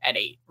die at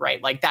 8,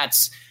 right? Like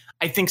that's,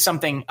 I think,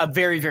 a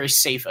very, very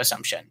safe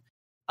assumption.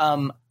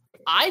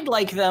 I'd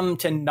like them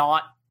to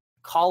not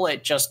call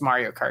it just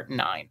Mario Kart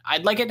 9.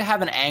 I'd like it to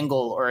have an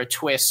angle or a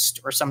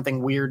twist or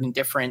something weird and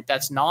different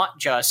that's not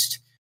just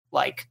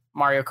like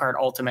Mario Kart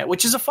Ultimate,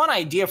 which is a fun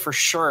idea for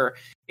sure.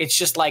 It's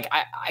just like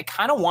I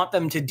kind of want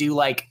them to do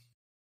like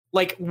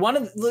one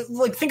of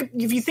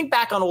if you think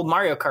back on old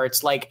Mario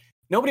Karts, like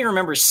nobody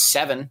remembers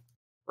 7,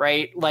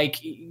 right? Like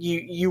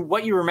you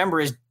what you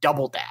remember is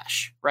Double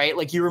Dash, right?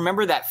 Like you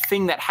remember that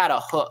thing that had a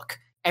hook,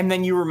 and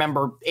then you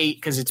remember 8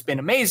 because it's been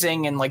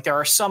amazing, and like there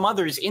are some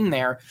others in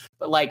there,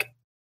 but like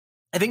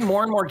I think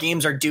more and more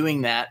games are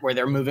doing that where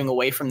they're moving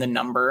away from the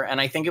number,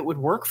 and I think it would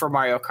work for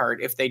Mario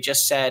Kart if they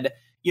just said,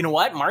 you know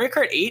what, Mario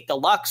Kart 8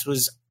 Deluxe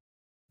was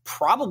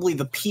probably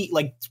the peak,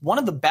 like one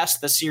of the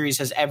best the series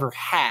has ever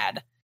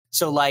had.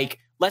 So like,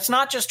 let's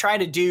not just try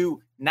to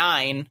do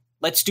 9.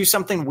 Let's do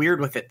something weird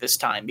with it this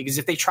time. Because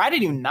if they try to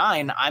do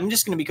 9, I'm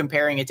just going to be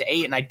comparing it to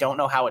 8, and I don't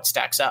know how it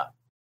stacks up.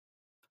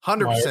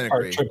 100%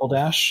 agree. Triple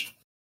Dash.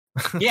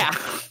 Yeah.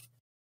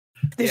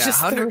 There's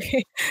just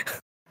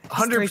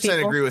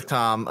 100% agree with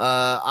Tom.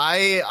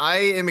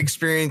 I am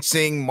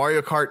experiencing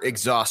Mario Kart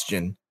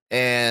exhaustion,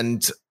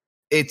 and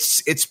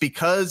it's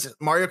because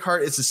Mario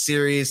Kart is a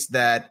series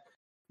that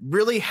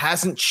really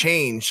hasn't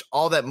changed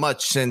all that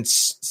much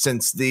since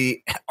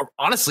the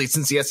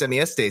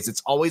SNES days.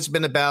 It's always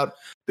been about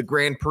the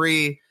Grand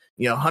Prix,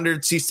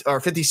 100cc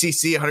or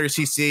 50cc,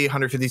 100cc,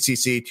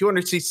 150cc,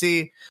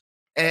 200cc,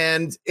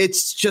 and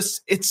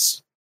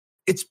it's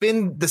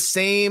been the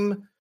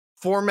same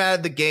format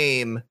of the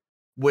game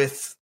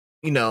with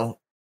I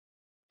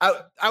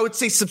would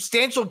say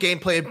substantial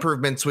gameplay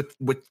improvements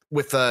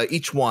with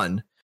each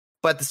one.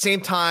 But at the same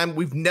time,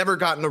 we've never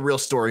gotten a real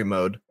story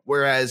mode.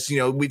 Whereas,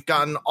 we've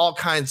gotten all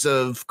kinds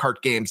of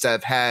kart games that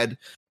have had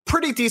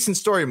pretty decent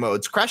story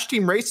modes. Crash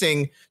Team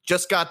Racing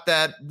just got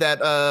that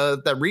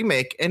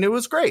remake, and it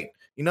was great.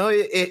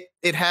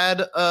 It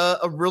had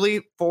a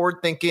really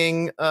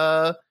forward-thinking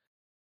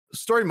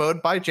story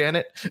mode by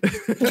Janet.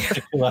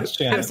 I'm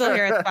still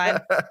here. It's fine.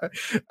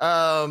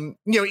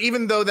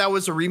 Even though that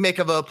was a remake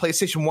of a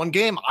PlayStation 1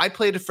 game, I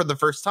played it for the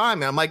first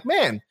time, and I'm like,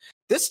 man,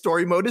 this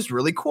story mode is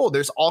really cool.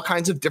 There's all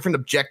kinds of different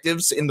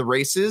objectives in the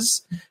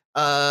races.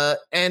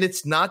 And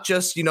it's not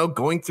just,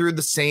 going through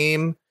the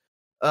same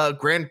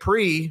Grand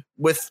Prix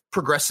with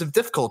progressive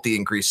difficulty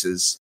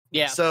increases.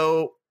 Yeah.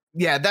 So,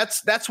 yeah,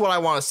 that's what I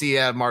want to see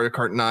at Mario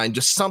Kart 9.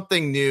 Just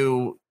something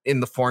new in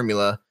the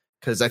formula,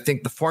 because I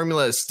think the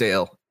formula is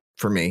stale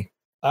for me.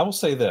 I will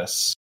say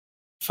this.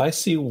 If I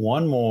see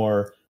one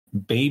more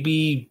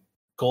baby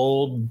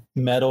gold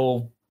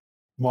medal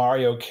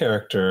Mario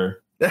character,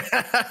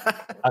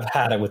 I've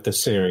had it with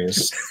this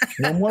series.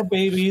 No more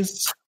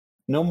babies.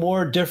 No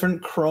more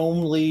different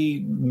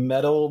chromely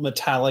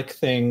metallic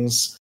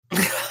things.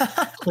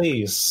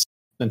 Please,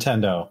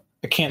 Nintendo.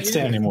 I can't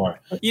stand anymore.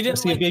 You didn't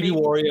see like a baby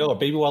Wario or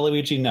baby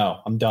Waluigi?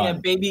 No, I'm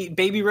done. Yeah,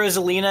 baby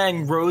Rosalina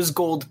and Rose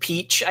Gold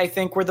Peach, I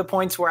think, were the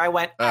points where I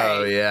went, all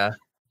right, yeah.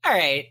 All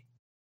right.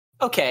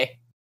 Okay.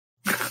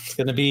 It's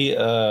going to be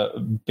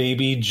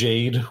baby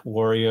Jade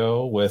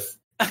Wario with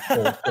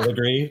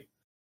filigree.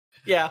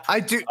 Yeah. I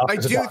do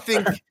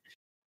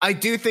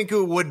think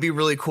it would be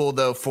really cool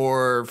though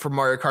for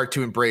Mario Kart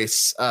to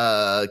embrace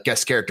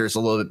guest characters a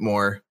little bit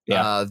more.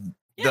 Yeah.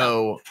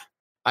 Though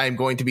I'm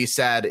going to be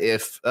sad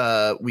if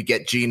we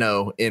get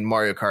Geno in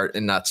Mario Kart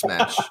and not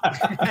Smash.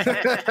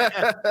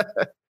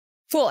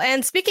 Cool.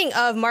 And speaking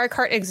of Mario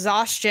Kart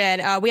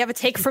exhaustion, we have a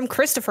take from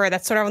Christopher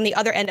that's sort of on the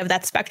other end of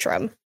that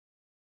spectrum.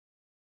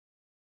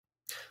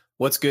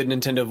 What's good,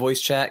 Nintendo voice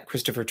chat?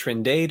 Christopher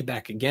Trindade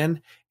back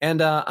again.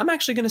 And I'm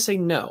actually going to say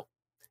no.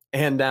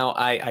 And now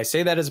I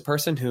say that as a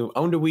person who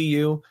owned a Wii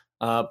U,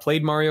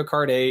 played Mario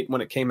Kart 8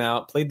 when it came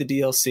out, played the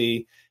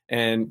DLC,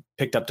 and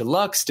picked up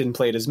Deluxe, didn't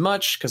play it as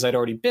much because I'd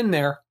already been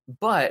there.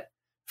 But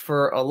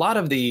for a lot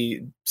of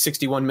the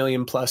 61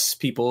 million plus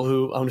people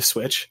who own a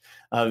Switch,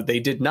 they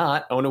did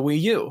not own a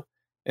Wii U.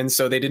 And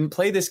so they didn't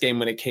play this game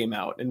when it came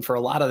out. And for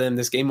a lot of them,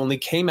 this game only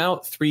came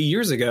out 3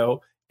 years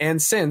ago. And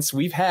since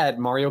we've had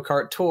Mario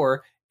Kart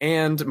Tour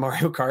and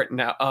Mario Kart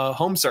now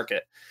Home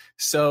Circuit.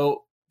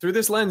 So through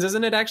this lens,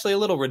 isn't it actually a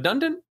little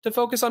redundant to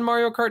focus on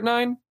Mario Kart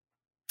 9?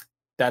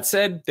 That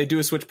said, they do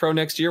a Switch Pro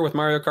next year with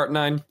Mario Kart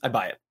 9. I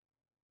buy it.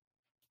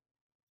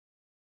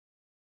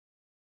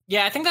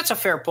 Yeah, I think that's a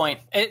fair point.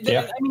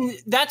 I mean,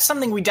 that's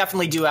something we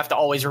definitely do have to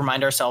always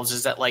remind ourselves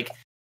is that, like,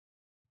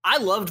 I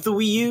loved the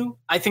Wii U.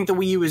 I think the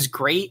Wii U is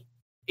great.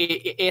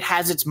 It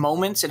has its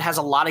moments. It has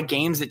a lot of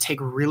games that take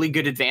really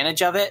good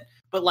advantage of it.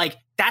 But, like,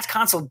 that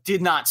console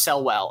did not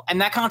sell well.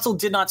 And that console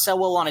did not sell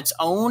well on its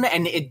own.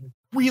 And it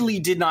really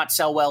did not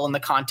sell well in the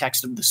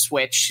context of the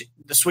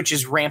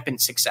Switch's rampant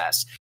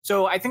success.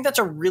 So I think that's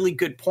a really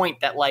good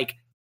point that, like,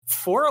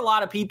 for a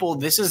lot of people,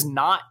 this is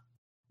not,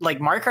 like,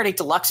 Mario Kart 8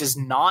 Deluxe is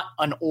not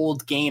an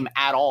old game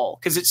at all.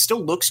 Because it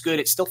still looks good.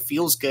 It still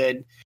feels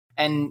good.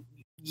 And,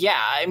 yeah,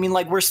 I mean,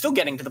 like, we're still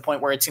getting to the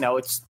point where it's, you know,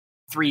 it's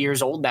 3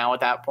 years old now at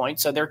that point.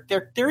 So there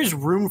is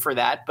room for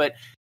that. But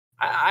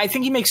I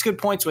think he makes good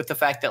points with the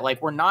fact that,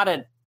 like, we're not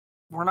at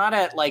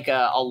like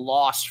a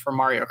loss for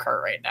Mario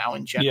Kart right now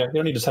in general. Yeah, they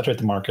don't need to saturate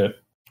the market.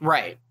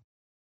 Right.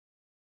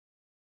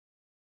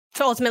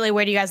 So ultimately,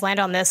 where do you guys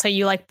land on this? Are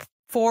you like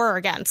for or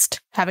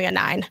against having a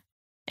 9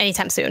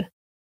 anytime soon?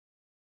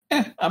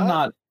 I'm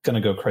not going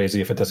to go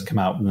crazy if it doesn't come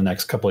out in the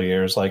next couple of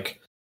years.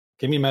 Like,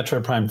 give me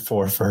Metroid Prime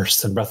 4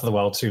 first and Breath of the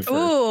Wild 2 first.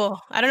 Ooh,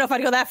 I don't know if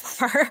I'd go that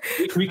far.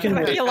 We can it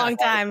might be a long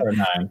time.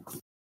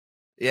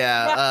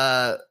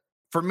 Yeah.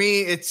 For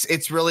me,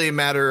 it's really a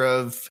matter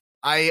of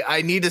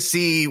I need to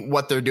see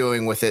what they're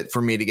doing with it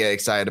for me to get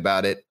excited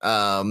about it.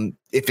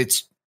 If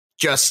it's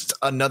just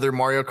another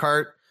Mario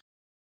Kart,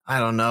 I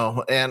don't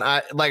know. And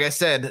like I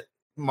said,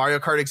 Mario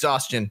Kart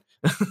exhaustion.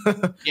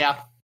 Yeah.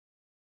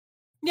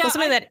 Yeah. Well,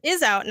 something that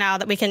is out now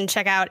that we can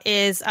check out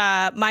is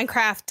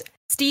Minecraft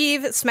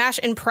Steve Smash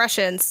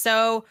Impressions.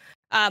 So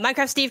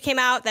Minecraft Steve came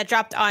out. That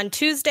dropped on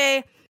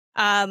Tuesday.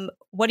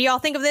 What do y'all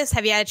think of this?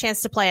 Have you had a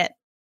chance to play it?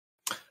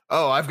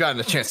 Oh, I've gotten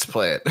a chance to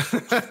play it.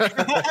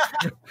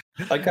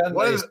 I got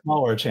a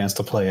smaller chance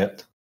to play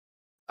it.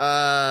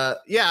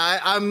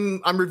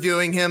 I'm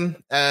reviewing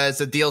him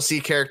as a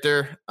DLC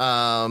character.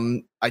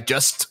 I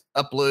just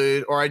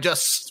uploaded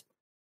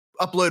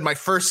my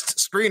first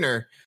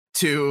screener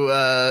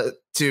to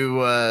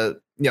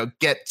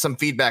get some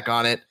feedback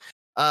on it.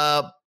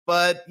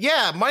 But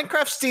yeah,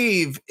 Minecraft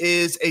Steve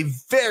is a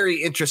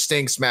very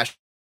interesting Smash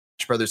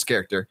Brothers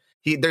character.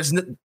 There's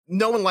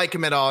no one like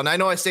him at all. And I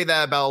know I say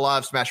that about a lot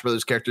of Smash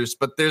Brothers characters,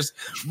 but there's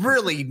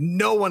really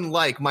no one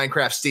like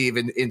Minecraft Steve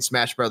in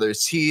Smash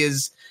Brothers. He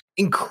is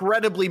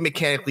incredibly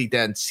mechanically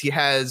dense. He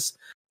has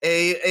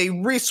a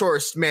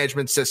resource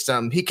management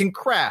system. He can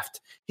craft.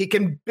 He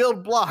can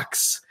build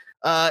blocks.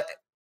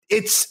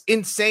 It's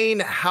insane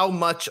how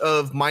much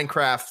of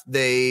Minecraft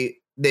they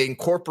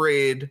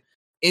incorporated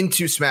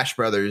into Smash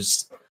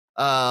Brothers.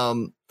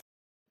 The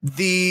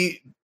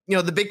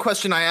big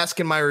question I ask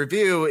in my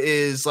review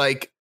is,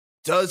 like,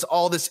 does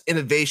all this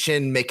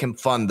innovation make him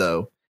fun,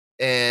 though?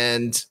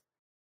 And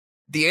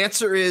the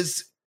answer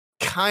is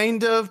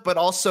kind of, but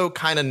also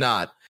kind of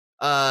not.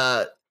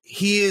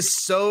 He is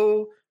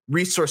so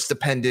resource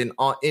dependent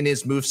in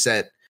his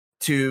moveset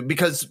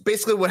because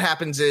basically what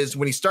happens is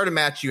when you start a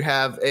match, you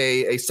have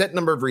a set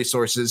number of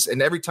resources,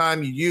 and every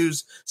time you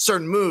use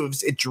certain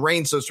moves, it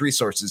drains those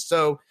resources.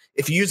 So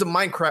if you use a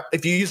minecart,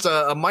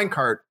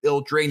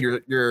 it'll drain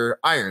your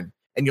iron,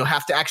 and you'll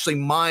have to actually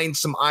mine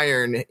some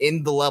iron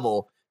in the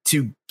level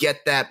to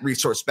get that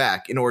resource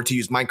back in order to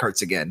use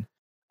minecarts again.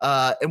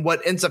 And what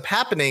ends up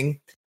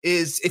happening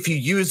is if you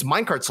use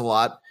minecarts a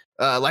lot,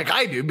 like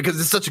I do, because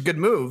it's such a good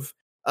move,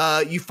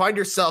 you find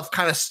yourself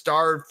kind of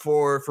starved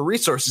for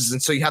resources.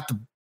 And so you have to,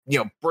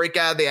 break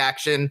out of the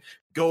action,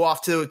 go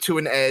off to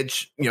an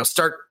edge,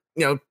 start,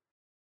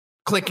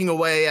 clinking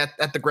away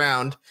at the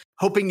ground,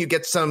 hoping you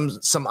get some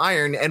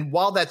iron. And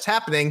while that's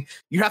happening,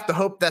 you have to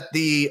hope that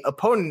the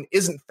opponent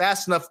isn't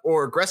fast enough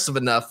or aggressive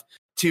enough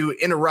to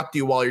interrupt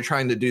you while you're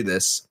trying to do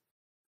this.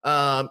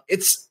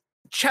 It's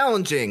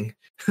challenging,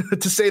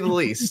 to say the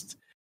least.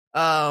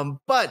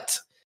 But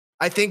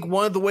I think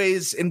one of the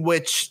ways in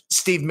which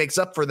Steve makes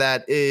up for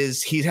that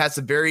is he has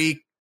a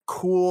very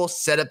cool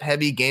setup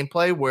heavy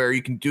gameplay where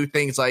you can do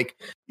things like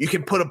you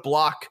can put a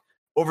block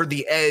over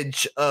the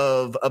edge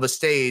of a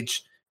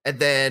stage, and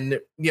then,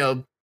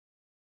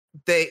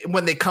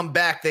 when they come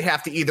back, they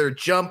have to either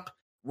jump,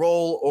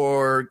 roll,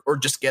 or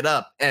just get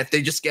up. And if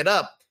they just get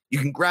up, you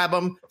can grab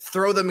them,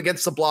 throw them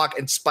against the block,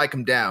 and spike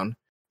them down,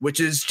 which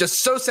is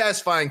just so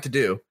satisfying to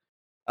do.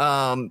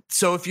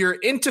 So if you're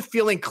into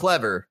feeling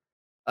clever,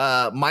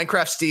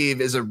 Minecraft Steve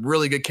is a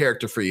really good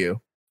character for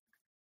you.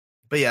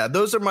 But yeah,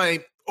 those are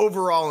my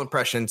overall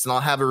impressions, and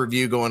I'll have a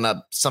review going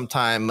up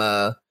sometime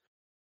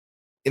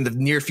in the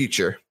near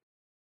future.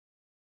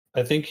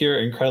 I think you're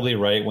incredibly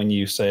right when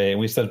you say, and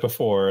we said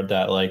before,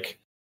 that like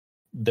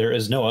there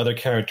is no other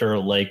character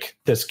like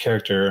this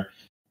character,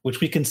 which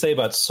we can say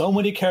about so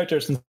many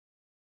characters in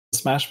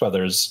Smash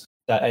Brothers,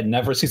 that it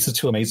never ceases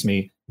to amaze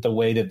me the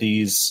way that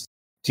these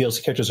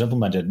DLC characters are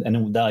implemented.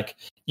 And that, like,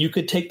 you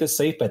could take the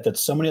safe bet that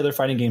so many other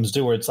fighting games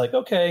do, where it's like,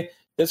 okay,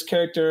 this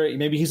character,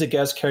 maybe he's a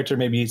guest character,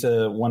 maybe he's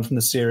a one from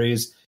the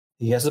series,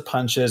 he has the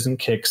punches and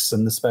kicks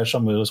and the special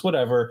moves,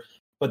 whatever.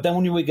 But then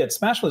when we get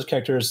Smash Brothers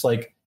characters,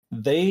 like,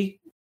 they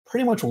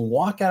pretty much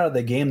walk out of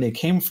the game they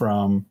came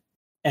from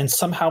and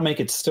somehow make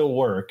it still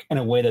work in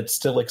a way that's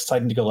still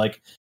exciting to go,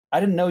 like, I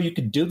didn't know you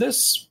could do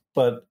this,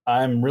 but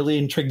I'm really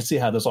intrigued to see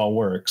how this all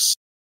works.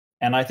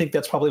 And I think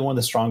that's probably one of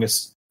the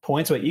strongest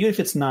points. But even if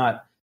it's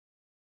not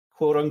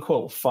quote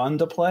unquote fun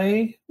to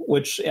play,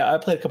 which I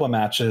played a couple of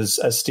matches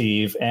as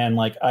Steve, and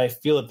like I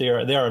feel that they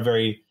are a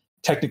very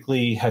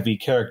technically heavy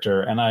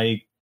character, and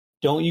I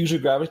don't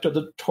usually gravitate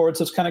towards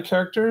those kind of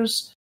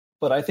characters.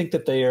 But I think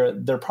that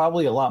they're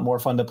probably a lot more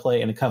fun to play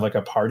in kind of like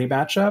a party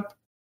matchup.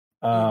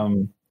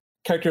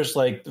 Characters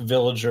like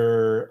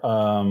Villager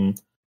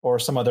or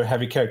some other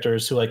heavy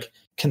characters who like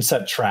can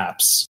set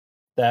traps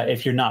that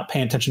if you're not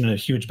paying attention in a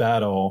huge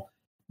battle,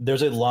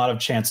 there's a lot of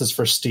chances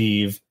for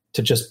Steve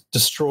to just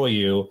destroy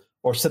you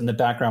or sit in the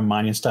background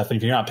mining stuff. And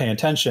if you're not paying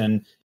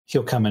attention,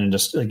 he'll come in and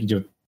just like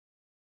you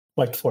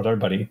like to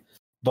everybody.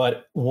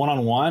 But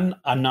one-on-one,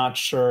 I'm not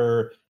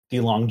sure the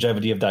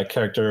longevity of that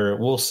character.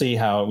 We'll see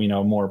how,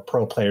 more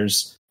pro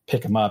players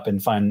pick him up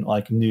and find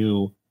like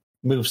new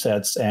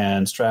movesets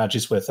and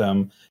strategies with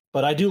him.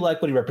 But I do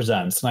like what he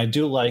represents. And I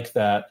do like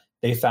that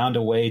they found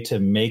a way to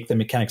make the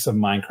mechanics of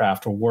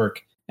Minecraft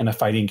work in a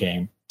fighting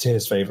game to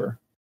his favor.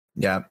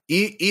 Yeah.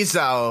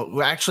 Izaw,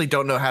 we actually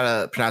don't know how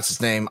to pronounce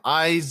his name,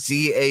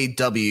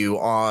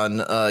 Izaw on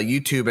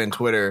YouTube and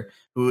Twitter,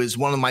 who is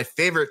one of my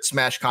favorite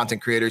Smash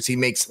content creators. He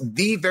makes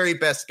the very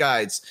best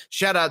guides.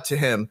 Shout out to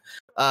him.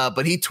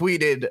 But he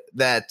tweeted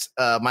that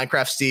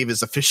Minecraft Steve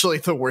is officially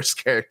the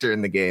worst character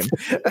in the game.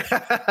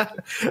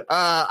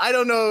 I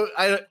don't know.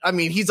 I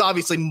mean, he's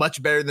obviously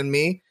much better than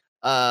me,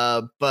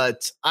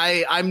 but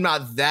I'm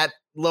not that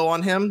low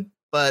on him.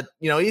 But,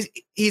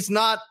 he's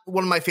not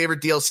one of my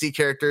favorite DLC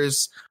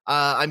characters.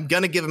 I'm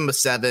going to give him a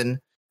 7,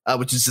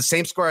 which is the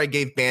same score I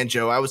gave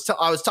Banjo. I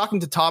was talking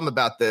to Tom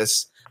about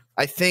this.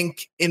 I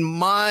think in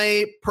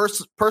my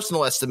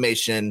personal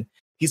estimation,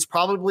 he's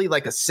probably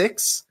like a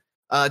 6.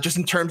 Just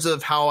in terms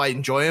of how I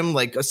enjoy him,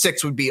 like a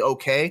 6 would be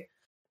okay.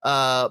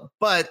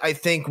 But I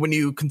think when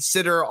you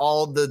consider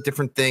all the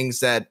different things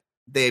that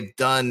they've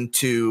done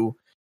to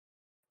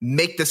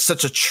make this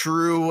such a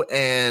true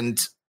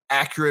and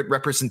accurate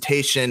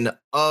representation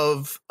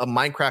of a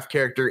Minecraft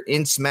character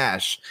in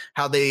Smash,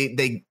 how they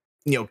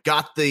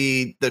got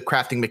the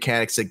crafting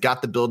mechanics, they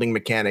got the building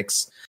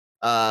mechanics.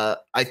 I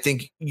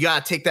think you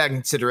gotta take that in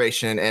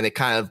consideration, and it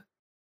kind of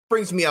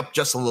brings me up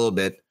just a little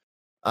bit.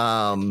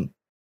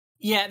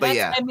 Yeah,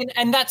 I mean,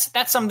 and that's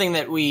something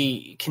that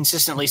we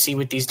consistently see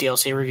with these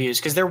DLC reviews,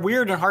 because they're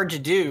weird and hard to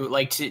do.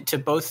 Like to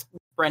both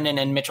Brendan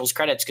and Mitchell's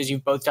credits, because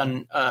you've both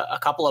done a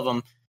couple of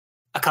them.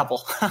 A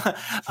couple, but,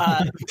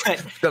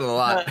 done a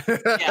lot.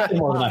 Yeah,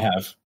 more than I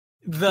have.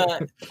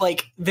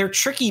 They're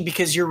tricky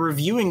because you're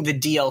reviewing the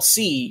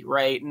DLC,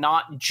 right?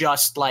 Not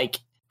just like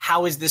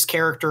how is this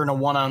character in a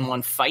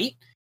one-on-one fight,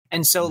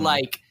 and so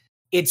like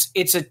it's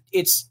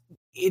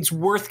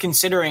worth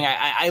considering.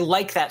 I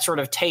like that sort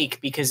of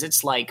take, because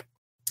it's like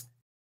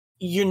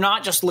you're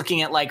not just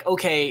looking at like,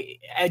 okay,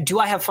 do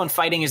I have fun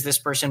fighting as this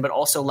person, but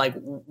also like,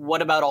 what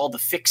about all the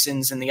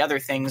fixins and the other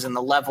things and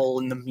the level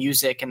and the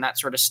music and that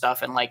sort of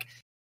stuff. And like,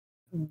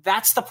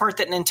 that's the part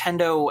that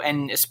Nintendo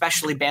and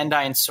especially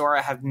Bandai and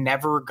Sora have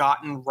never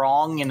gotten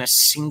wrong in a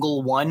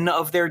single one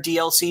of their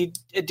DLC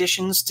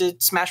additions to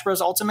Smash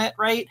Bros. Ultimate,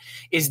 right?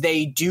 Is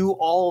they do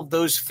all of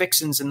those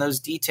fixins and those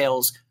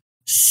details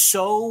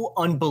so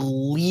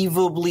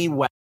unbelievably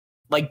well.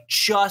 Like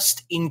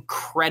just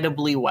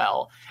incredibly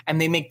well. And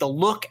they make the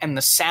look and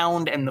the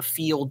sound and the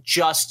feel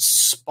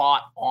just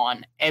spot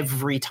on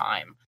every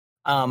time.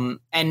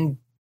 And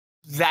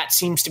that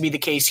seems to be the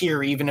case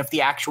here, even if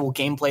the actual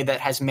gameplay that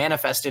has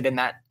manifested in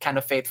that kind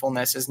of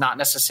faithfulness is not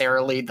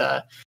necessarily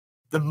the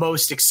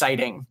most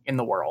exciting in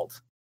the world.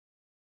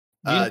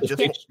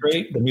 It's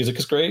great. The music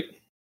is great.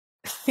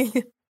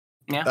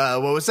 Yeah.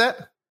 What was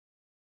that?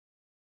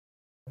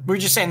 We were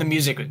just saying the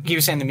music. He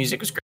was saying the music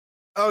was great.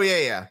 Oh,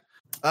 yeah.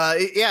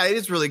 It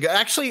is really good.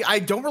 Actually, I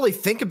don't really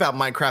think about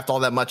Minecraft all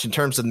that much in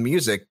terms of the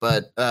music,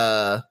 but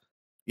the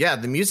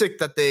music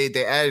that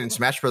they added in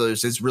Smash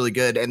Brothers is really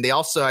good. And they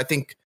also, I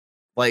think,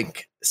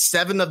 like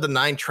 7 of the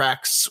 9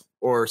 tracks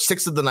or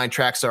 6 of the 9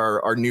 tracks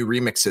are new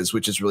remixes,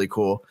 which is really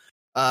cool.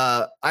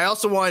 I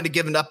also wanted to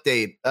give an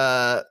update.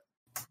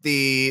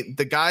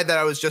 The guy that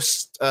I was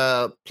just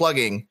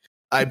plugging,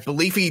 I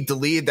believe he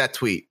deleted that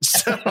tweet.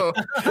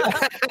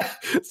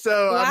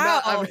 So,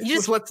 wow.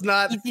 let's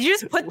not. You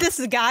just put this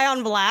guy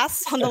on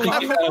blast on the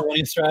a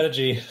winning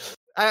strategy.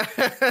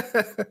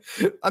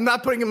 I'm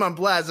not putting him on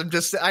blast.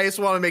 I just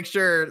want to make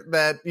sure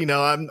that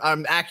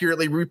I'm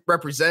accurately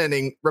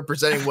representing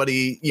what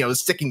he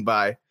is sticking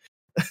by.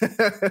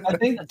 I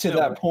think to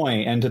that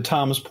point, and to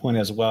Tom's point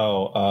as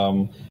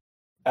well,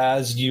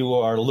 as you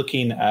are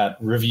looking at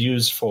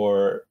reviews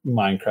for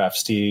Minecraft,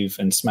 Steve,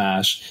 and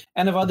Smash,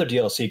 and of other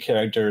DLC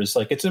characters,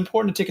 like it's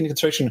important to take into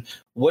consideration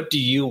what do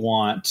you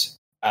want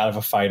out of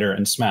a fighter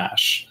in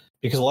Smash,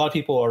 because a lot of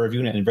people are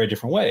reviewing it in very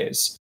different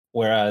ways.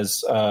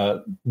 Whereas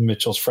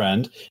Mitchell's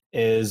friend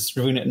is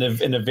reviewing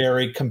it in a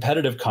very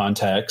competitive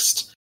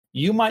context.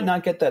 You might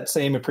not get that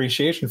same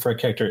appreciation for a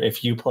character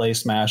if you play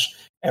Smash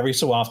every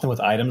so often with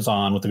items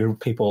on with a group of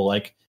people.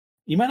 Like,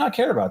 you might not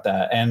care about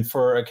that. And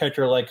for a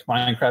character like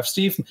Minecraft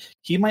Steve,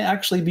 he might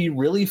actually be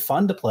really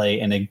fun to play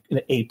in an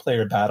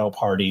 8-player battle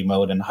party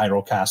mode in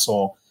Hyrule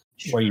Castle,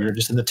 where you're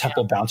just in the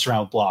temple bouncing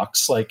around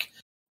blocks. Like,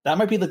 that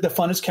might be like the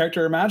funnest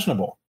character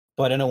imaginable.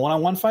 But in a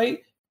one-on-one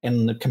fight,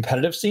 in the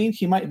competitive scene,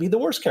 he might be the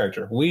worst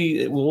character.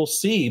 We'll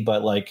see,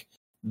 but like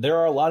there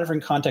are a lot of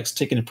different contexts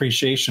taking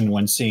appreciation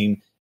when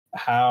seeing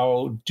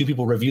how do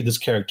people review this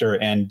character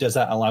and does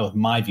that align with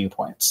my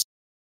viewpoints?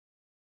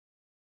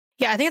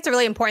 Yeah, I think it's a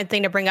really important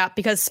thing to bring up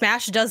because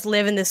Smash does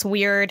live in this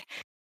weird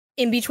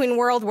in-between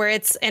world where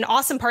it's an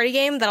awesome party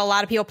game that a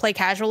lot of people play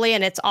casually,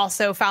 and it's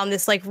also found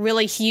this like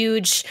really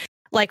huge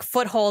like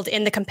foothold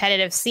in the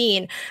competitive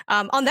scene.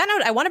 On that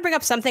note, I want to bring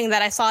up something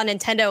that I saw on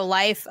Nintendo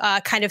Life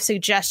kind of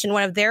suggest in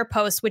one of their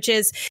posts, which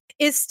is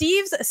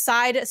Steve's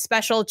side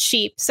special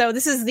cheap? So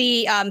this is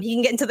the he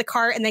can get into the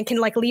cart and then can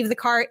like leave the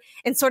cart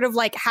and sort of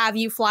like have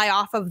you fly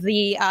off of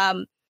the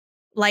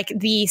like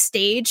the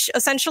stage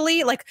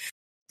essentially. Like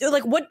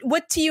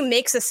what to you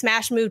makes a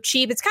Smash move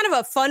cheap? It's kind of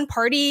a fun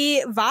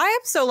party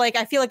vibe. So like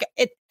I feel like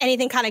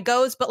anything kind of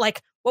goes, but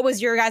like what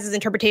was your guys'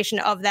 interpretation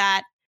of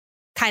that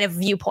kind of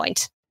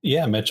viewpoint?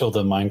 Yeah, Mitchell,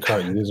 the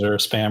minecart user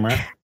spammer.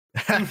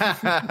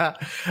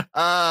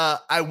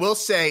 I will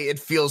say it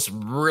feels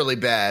really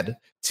bad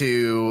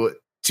to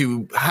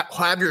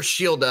have your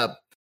shield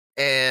up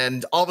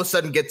and all of a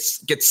sudden get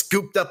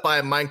scooped up by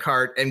a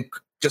minecart and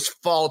just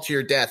fall to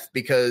your death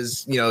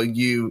because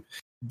you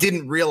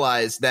didn't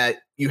realize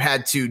that you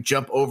had to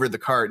jump over the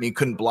cart and you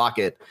couldn't block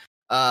it.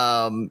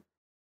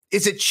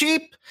 Is it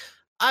cheap?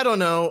 I don't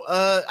know.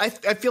 I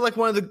feel like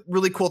one of the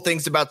really cool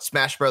things about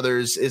Smash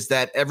Brothers is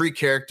that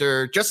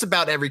just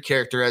about every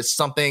character has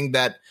something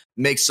that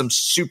makes them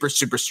super,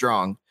 super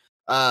strong.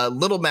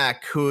 Little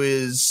Mac, who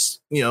is,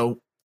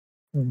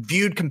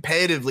 viewed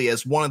competitively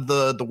as one of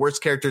the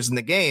worst characters in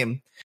the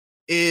game,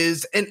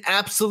 is an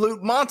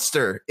absolute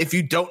monster if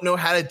you don't know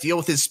how to deal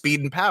with his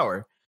speed and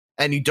power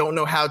and you don't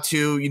know how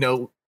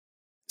to,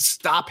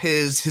 stop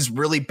his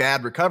really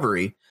bad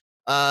recovery.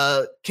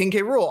 King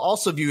K. Rool,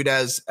 also viewed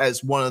as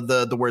one of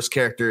the worst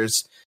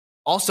characters,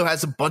 also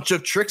has a bunch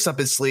of tricks up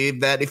his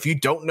sleeve that if you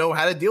don't know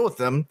how to deal with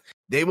them,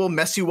 they will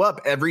mess you up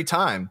every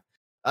time.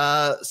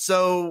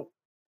 So,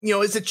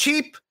 is it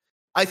cheap?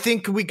 I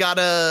think we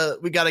gotta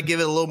give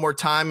it a little more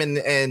time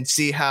and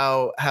see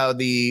how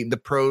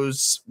the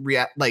pros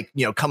react,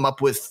 come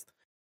up with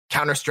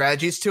counter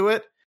strategies to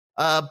it.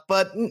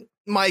 But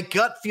my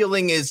gut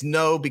feeling is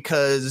no,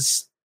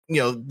 because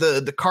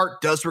the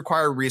cart does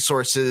require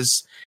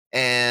resources.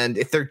 And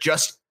if they're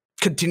just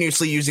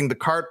continuously using the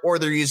cart or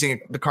they're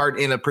using the cart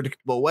in a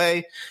predictable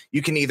way,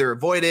 you can either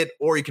avoid it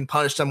or you can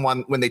punish them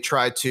when they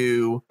try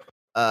to,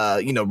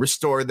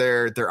 restore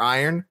their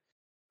iron.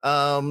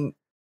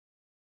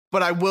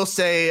 But I will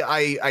say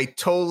I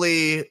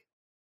totally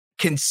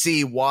can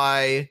see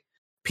why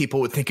people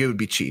would think it would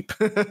be cheap.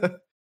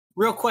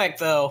 Real quick,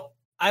 though,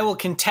 I will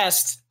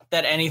contest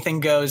that anything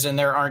goes and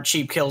there aren't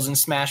cheap kills in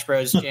Smash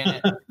Bros,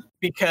 Janet,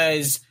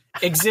 because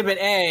Exhibit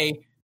A,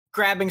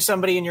 grabbing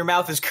somebody in your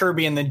mouth is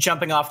Kirby and then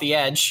jumping off the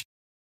edge.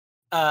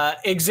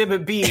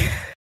 Exhibit B,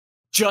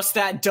 just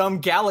that dumb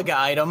Galaga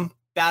item.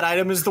 That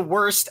item is the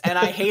worst, and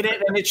I hate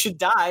it, and it should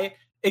die.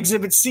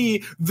 Exhibit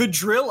C, the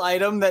drill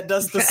item that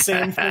does the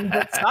same thing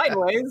but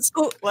sideways.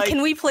 Like,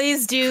 can we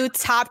please do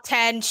top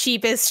 10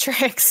 cheapest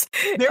tricks?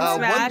 There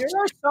are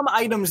some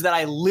items that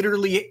I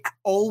literally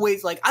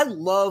always like. I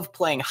love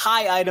playing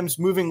high items,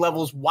 moving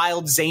levels,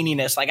 wild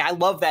zaniness. Like, I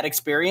love that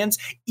experience.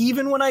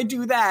 Even when I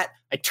do that,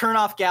 I turn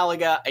off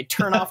Galaga, I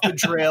turn off the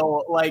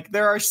drill. Like,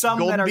 there are some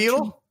Golden that are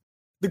Beetle?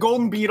 The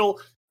Golden Beetle.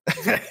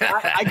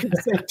 I could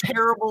say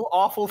terrible,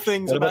 awful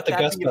things. What about the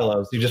Gust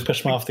Bellows? You just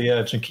push them off the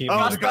edge and keep.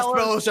 Oh, the Gust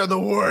Bellows are the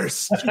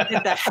worst.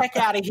 Get the heck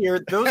out of here!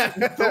 Those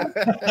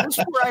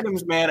 4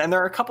 items, man, and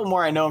there are a couple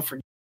more I know for.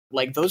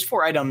 Like, those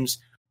 4 items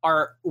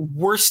are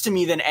worse to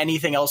me than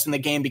anything else in the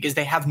game because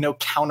they have no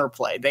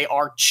counterplay. They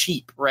are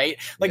cheap, right?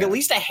 Like, at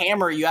least a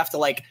hammer, you have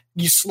to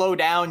you slow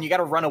down, you got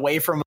to run away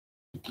from.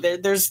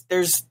 There's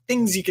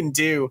things you can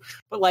do,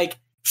 but like,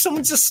 if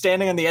someone's just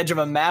standing on the edge of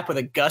a map with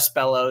a Gust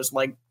Bellows,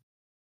 like.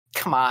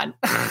 Come on.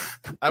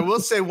 I will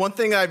say one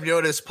thing I've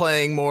noticed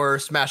playing more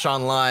Smash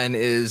Online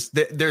is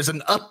that there's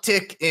an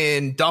uptick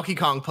in Donkey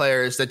Kong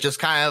players that just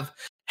kind of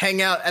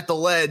hang out at the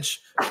ledge,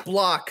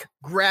 block,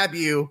 grab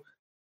you,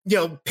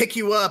 pick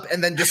you up,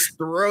 and then just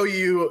throw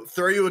you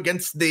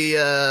against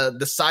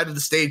the side of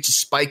the stage to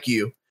spike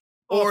you.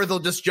 Or they'll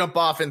just jump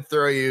off and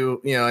throw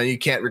you, and you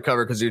can't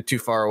recover because you're too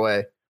far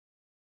away.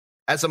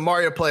 As a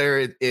Mario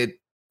player, it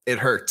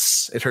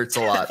hurts. It hurts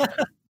a lot.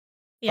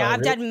 Yeah,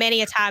 I've died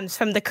many a times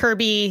from the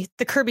Kirby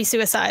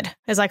suicide,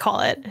 as I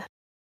call it.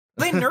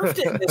 They nerfed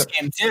it in this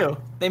game too.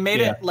 They made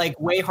it like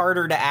way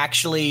harder to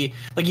actually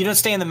you don't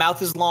stay in the mouth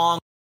as long.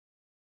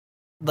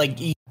 Like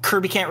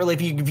Kirby can't really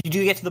if you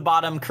do get to the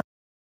bottom.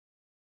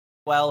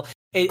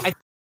 I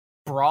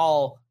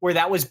Brawl where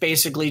that was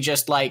basically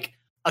just like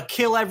a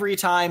kill every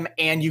time,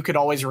 and you could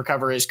always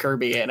recover as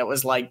Kirby, and it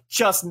was like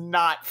just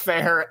not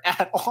fair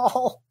at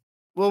all.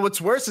 Well,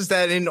 what's worse is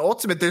that in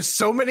Ultimate, there's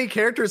so many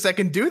characters that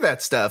can do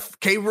that stuff.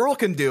 K. Rool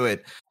can do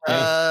it.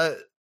 Right.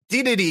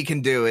 Dedede can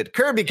do it.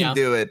 Kirby can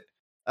do it.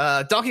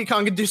 Donkey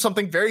Kong can do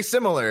something very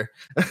similar.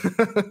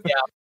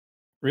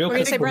 Real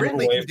quick,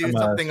 Ridley can do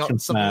something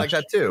like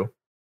that too.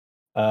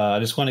 I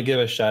just want to give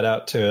a shout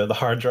out to the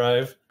Hard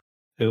Drive,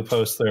 who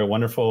posts their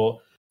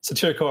wonderful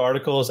satirical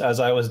articles.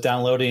 As I was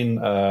downloading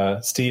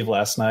Steve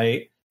last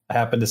night, I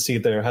happened to see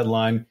their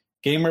headline,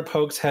 Gamer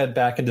pokes head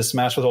back into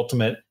Smash Bros.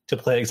 Ultimate to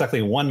play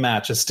exactly 1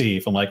 match as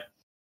Steve. I'm like,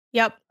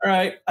 yep. All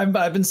right, I've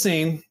been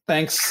seeing.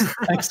 Thanks.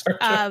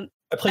 That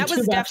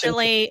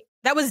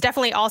was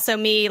definitely also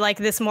me. Like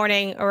this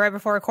morning or right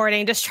before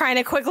recording, just trying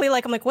to quickly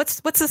I'm like, what's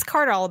this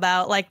card all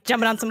about? Like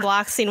jumping on some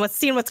blocks, seeing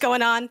what's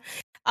going on.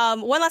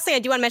 One last thing I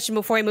do want to mention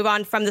before we move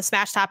on from the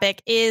Smash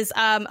topic is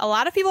a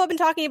lot of people have been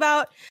talking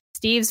about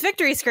Steve's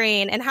victory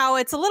screen and how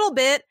it's a little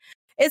bit.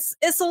 It's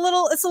a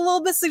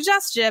little bit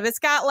suggestive. It's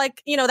got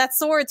that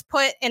sword's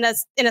put in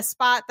a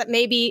spot that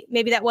maybe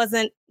that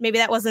wasn't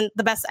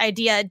the best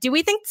idea. Do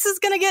we think this is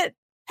gonna get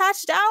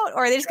patched out,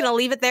 or are they just gonna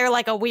leave it there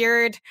like a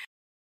weird?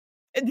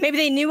 Maybe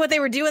they knew what they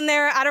were doing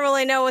there. I don't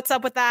really know what's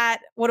up with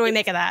that. What do we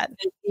make of that?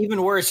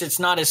 Even worse, it's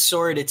not his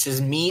sword; it's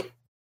his meat.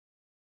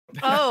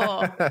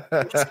 Oh,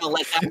 just gonna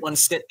let that one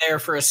sit there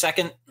for a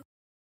second.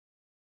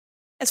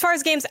 As far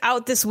as games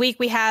out this week,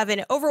 we have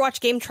an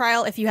Overwatch game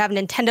trial if you have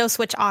Nintendo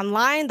Switch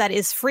Online. That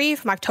is free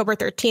from October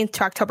 13th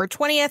to October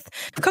 20th.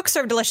 Cook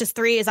Serve Delicious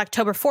 3 is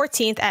October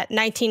 14th at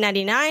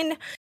 $19.99.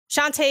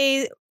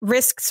 Shantae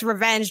Risk's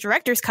Revenge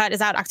Director's Cut is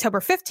out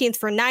October 15th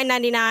for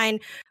 $9.99.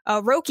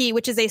 Roki,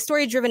 which is a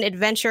story-driven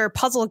adventure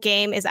puzzle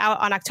game, is out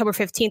on October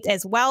 15th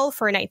as well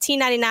for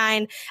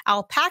 $19.99.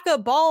 Alpaca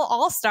Ball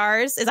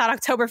All-Stars is out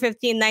October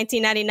 15th,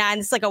 $19.99.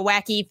 This is like a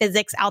wacky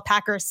physics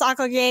alpaca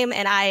soccer game,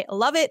 and I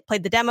love it.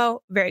 Played the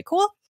demo. Very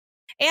cool.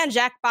 And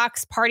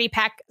Jackbox Party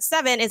Pack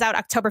 7 is out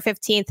October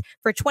 15th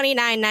for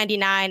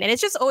 $29.99. And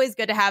it's just always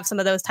good to have some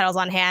of those titles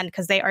on hand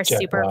because they are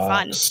super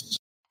fun.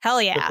 Hell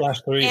yeah.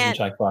 Flash 3 and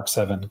Jackbox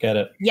 7. Get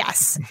it.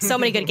 Yes. So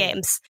many good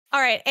games. All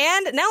right.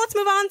 And now let's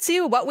move on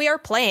to what we are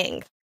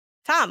playing.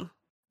 Tom,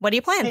 what are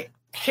you playing?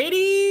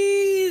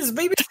 Hades,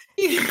 baby.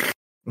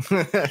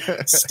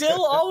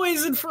 Still,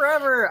 always, and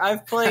forever.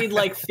 I've played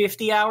like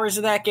 50 hours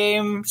of that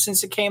game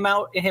since it came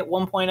out. It hit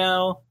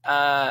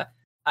 1.0.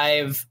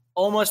 I've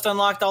almost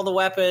unlocked all the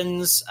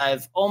weapons.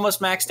 I've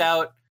almost maxed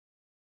out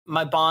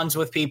my bonds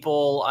with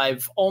people.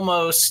 I've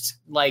almost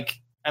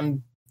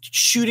I'm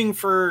shooting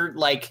for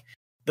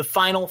the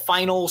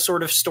final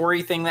sort of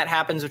story thing that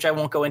happens, which I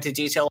won't go into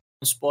detail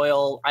and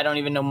spoil. I don't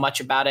even know much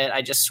about it.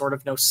 I just sort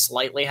of know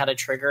slightly how to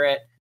trigger it.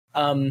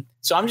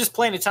 So I'm just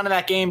playing a ton of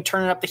that game,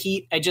 turning up the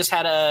heat. I just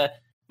had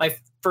my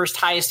first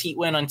highest heat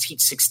win on Heat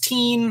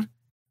 16.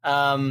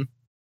 My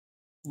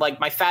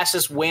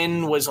fastest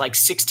win was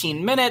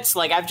 16 minutes.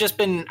 I've just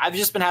been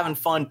having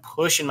fun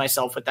pushing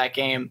myself with that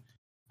game.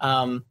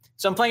 So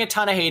I'm playing a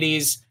ton of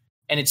Hades,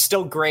 and it's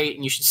still great,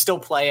 and you should still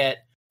play it.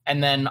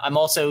 And then I'm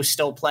also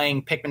still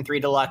playing Pikmin 3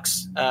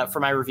 Deluxe for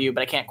my review,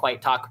 but I can't quite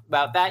talk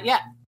about that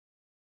yet.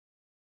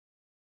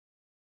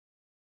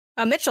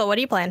 Mitchell, what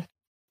are you playing?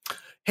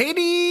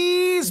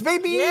 Hades,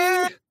 baby.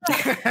 Yeah.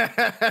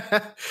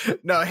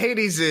 No,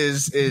 Hades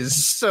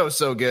is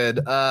so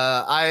good.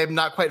 I'm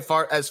not quite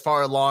as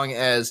far along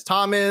as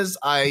Tom is.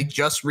 I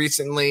just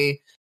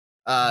recently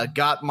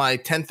got my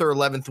 10th or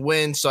 11th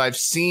win, so I've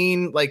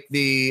seen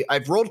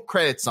I've rolled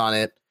credits on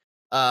it.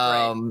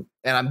 And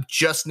I'm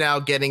just now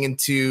getting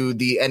into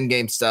the end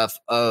game stuff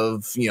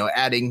of,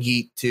 adding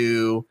heat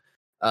to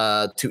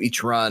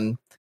each run,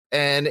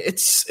 and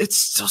it's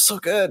still so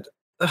good.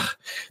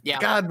 Yeah.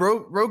 God,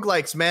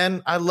 roguelikes,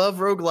 man. I love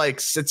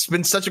roguelikes. It's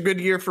been such a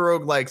good year for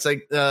roguelikes.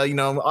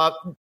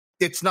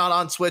 It's not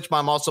on Switch, but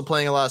I'm also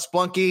playing a lot of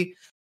Splunky.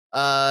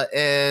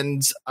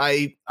 And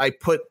I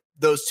put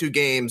those two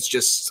games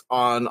just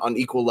on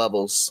equal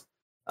levels.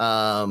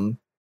 But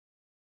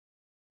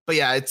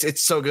yeah,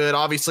 it's so good.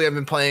 Obviously, I've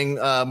been playing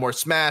more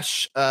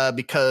Smash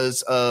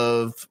because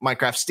of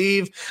Minecraft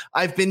Steve.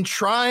 I've been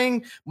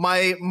trying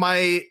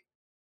my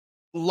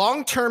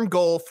long-term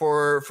goal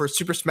for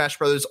Super Smash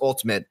Bros.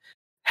 Ultimate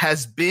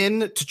has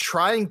been to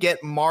try and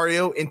get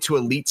Mario into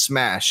Elite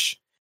Smash.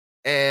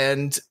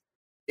 And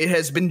it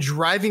has been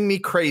driving me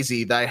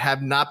crazy that I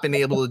have not been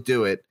able to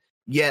do it.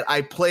 Yet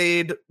I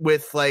played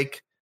with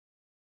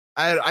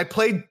I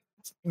played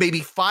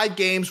maybe 5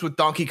 games with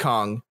Donkey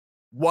Kong,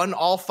 won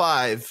all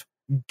 5,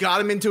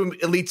 got him into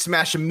Elite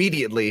Smash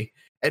immediately.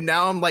 And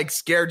now I'm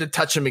scared to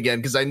touch him again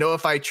because I know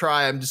if I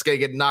try, I'm just going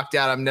to get knocked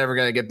out. I'm never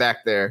going to get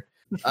back there.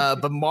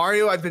 But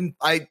Mario,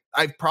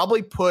 I've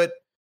probably put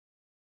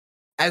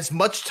as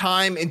much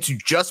time into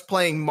just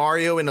playing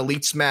Mario in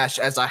Elite Smash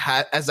as I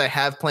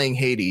have playing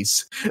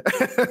Hades.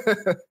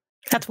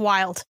 That's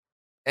wild.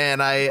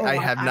 And I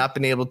have not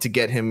been able to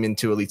get him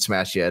into Elite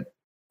Smash yet.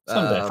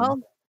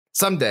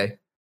 Someday.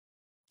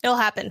 It'll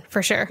happen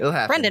for sure. It'll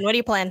happen. Brendan, what are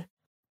you playing?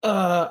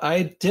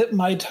 I dipped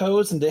my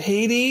toes into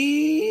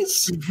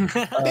Hades.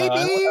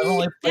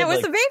 Baby!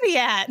 Where's the baby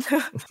at?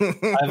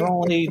 I've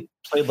only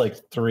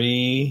played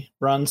 3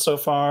 runs so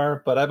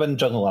far, but I've been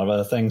juggling a lot of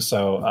other things,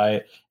 so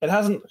it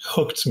hasn't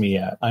hooked me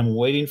yet. I'm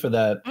waiting for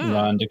that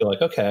run to go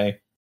okay,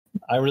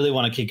 I really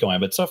want to keep going.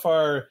 But so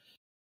far,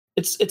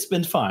 it's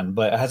been fun,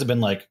 but it hasn't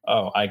been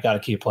I got to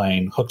keep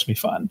playing, hooked me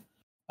fun.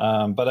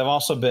 But I've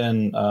also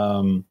been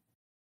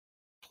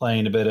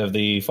playing a bit of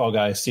the Fall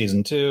Guys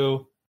Season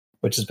 2,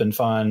 which has been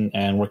fun,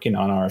 and working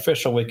on our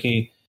official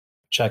wiki,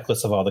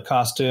 checklist of all the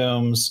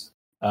costumes.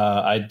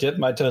 I dipped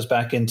my toes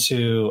back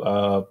into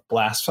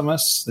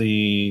Blasphemous,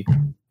 the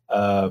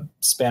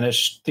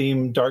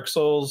Spanish-themed Dark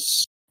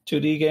Souls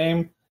 2D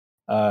game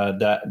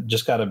that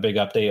just got a big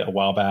update a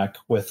while back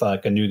with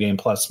a new game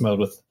plus mode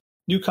with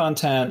new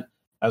content,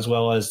 as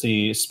well as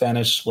the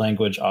Spanish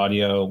language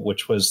audio,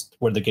 which was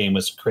where the game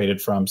was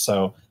created from.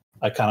 So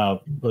I kind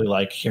of really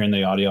like hearing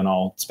the audio in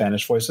all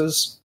Spanish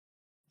voices.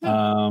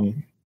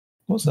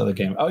 What was the other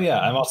game? Oh, yeah.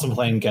 I'm also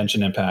playing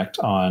Genshin Impact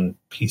on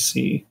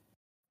PC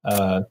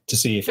to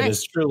see if it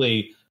is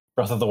truly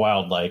Breath of the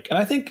Wild like. And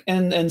I think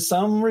in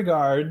some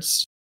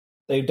regards,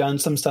 they've done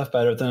some stuff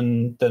better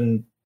than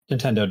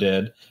Nintendo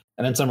did.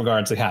 And in some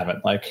regards, they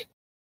haven't.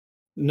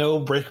 No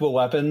breakable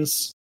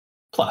weapons,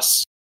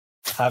 plus.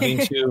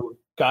 Having to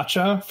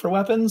gacha for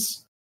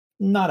weapons,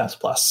 not as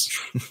plus.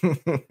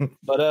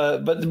 But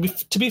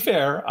to be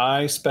fair,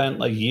 I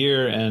spent a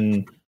year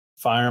in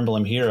Fire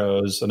Emblem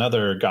Heroes,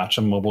 another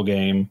gacha mobile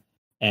game,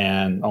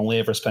 and only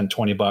ever spent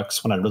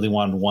 $20 when I really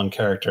wanted one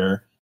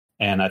character.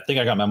 And I think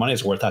I got my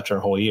money's worth after a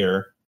whole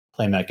year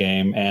playing that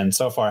game. And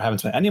so far, I haven't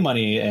spent any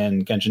money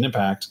in Genshin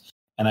Impact,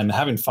 and I'm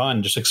having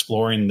fun just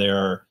exploring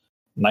their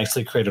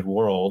nicely created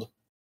world.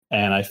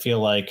 And I feel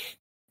like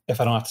if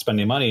I don't have to spend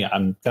any money,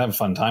 I'm gonna have a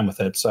fun time with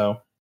it.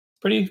 So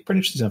pretty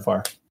interesting so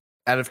far.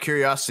 Out of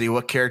curiosity,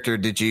 what character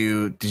did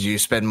you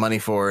spend money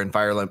for in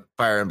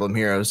Fire Emblem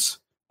Heroes?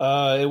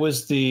 It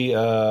was the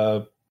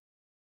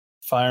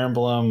Fire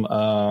Emblem.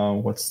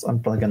 I'm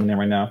blanking on the name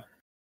right now.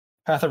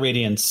 Path of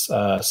Radiance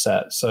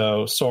set.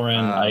 So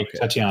Soren, Ike,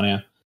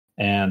 Tatiana,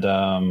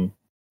 and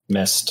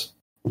Mist.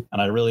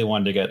 And I really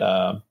wanted to get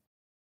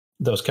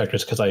those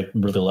characters because I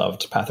really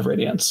loved Path of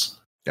Radiance.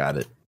 Got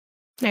it.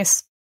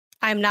 Nice.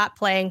 I'm not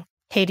playing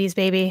Hades,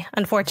 baby,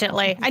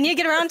 unfortunately. I need to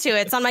get around to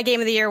it. It's on my Game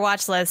of the Year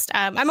watch list.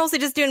 I'm mostly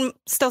just doing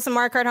still some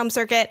Mario Kart Home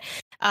Circuit.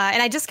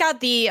 And I just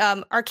got the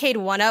arcade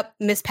 1-up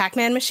Miss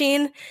Pac-Man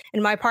machine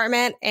in my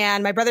apartment.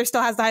 And my brother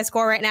still has the high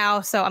score right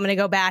now. So I'm going to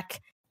go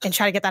back and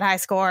try to get that high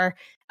score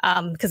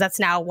because that's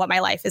now what my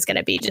life is going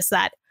to be, just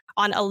that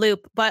on a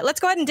loop. But let's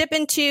go ahead and dip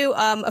into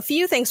a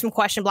few things from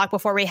Question Block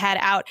before we head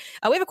out.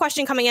 We have a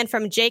question coming in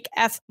from Jake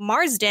F.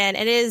 Marsden.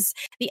 It is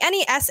the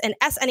NES and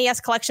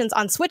SNES collections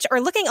on Switch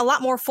are looking a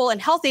lot more full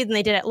and healthy than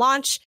they did at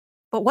launch.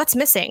 But what's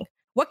missing?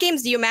 What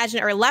games do you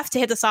imagine are left to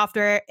hit the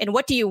software? And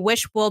what do you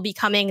wish will be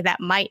coming that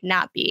might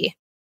not be?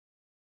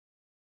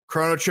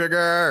 Chrono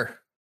Trigger.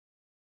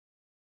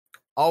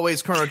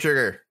 Always Chrono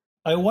Trigger.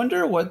 I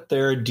wonder what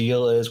their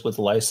deal is with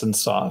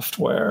licensed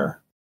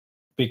software,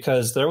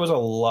 because there was a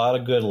lot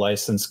of good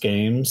licensed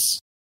games.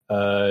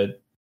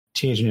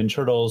 Teenage Mutant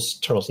Turtles,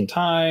 Turtles in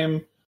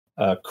Time,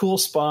 Cool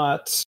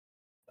Spot,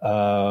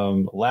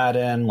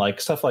 Aladdin,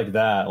 stuff like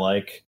that.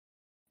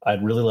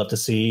 I'd really love to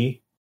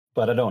see,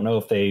 but I don't know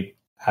if they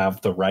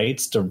have the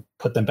rights to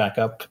put them back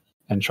up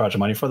and charge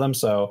money for them.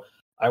 So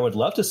I would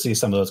love to see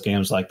some of those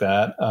games like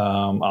that.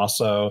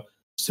 Also,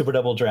 Super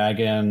Double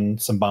Dragon,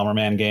 some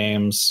Bomberman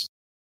games.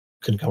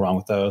 Couldn't go wrong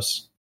with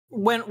those.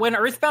 When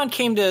Earthbound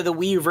came to the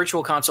Wii U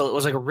Virtual Console, it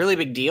was like a really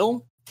big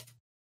deal.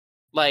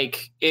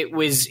 Like it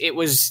was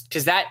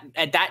because that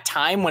at that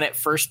time when it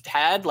first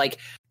had like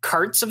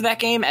carts of that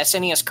game,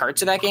 SNES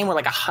carts of that game were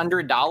like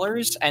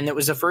 $100, and it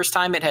was the first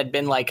time it had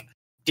been like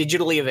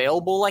digitally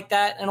available like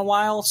that in a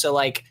while. So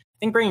like I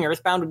think bringing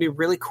Earthbound would be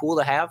really cool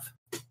to have.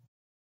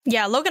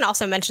 Yeah, Logan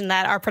also mentioned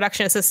that, our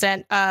production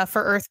assistant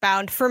for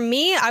Earthbound. For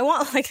me, I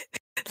want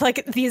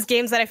like these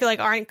games that I feel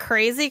like aren't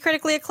crazy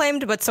critically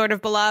acclaimed, but sort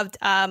of beloved.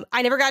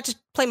 I never got to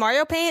play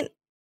Mario Paint.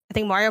 I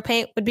think Mario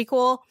Paint would be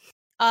cool.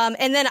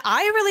 And then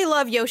I really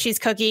love Yoshi's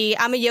Cookie.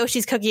 I'm a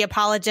Yoshi's Cookie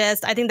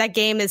apologist. I think that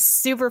game is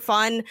super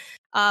fun.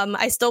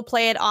 I still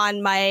play it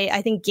on my,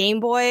 I think, Game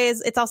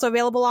Boys. It's also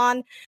available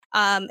on.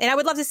 And I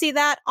would love to see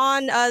that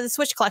on the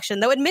Switch collection.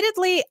 Though,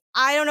 admittedly,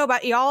 I don't know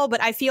about y'all,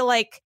 but I feel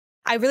like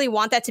I really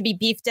want that to be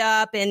beefed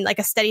up and like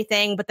a steady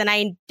thing. But then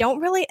I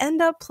don't really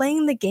end up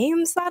playing the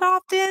games that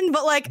often.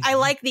 But like, I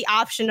like the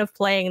option of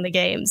playing the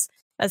games,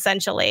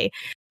 essentially.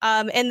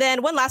 And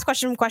then one last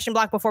question from Question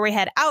Block before we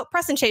head out.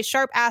 Preston Chase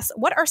Sharp asks,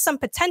 what are some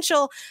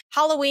potential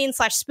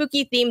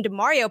Halloween/spooky themed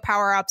Mario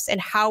power-ups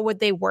and how would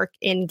they work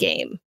in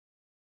game?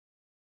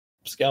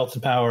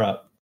 Skeleton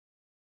power-up.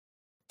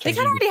 They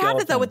kind of already have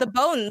it though with the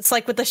bones,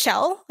 like with the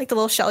shell, like the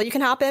little shell you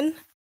can hop in.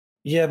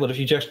 Yeah, but if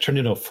you just turned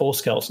into a full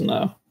skeleton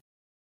though,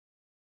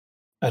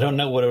 I don't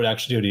know what it would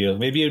actually do to you.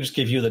 Maybe it would just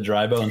give you the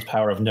dry bones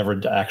power of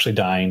never actually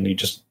dying. You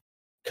just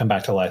come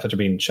back to life after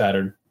being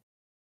shattered.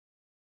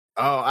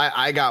 Oh,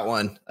 I got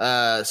one.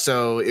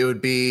 So it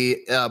would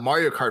be a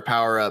Mario Kart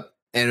power up,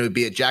 and it would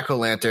be a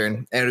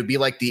jack-o'-lantern, and it would be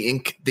like the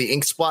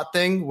ink spot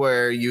thing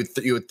where you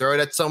would throw it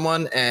at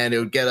someone, and it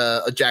would get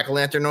a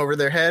jack-o'-lantern over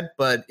their head,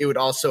 but it would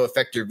also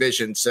affect your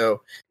vision.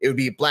 So it would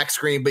be black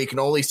screen, but you can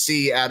only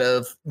see out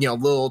of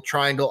little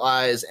triangle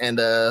eyes and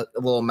a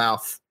little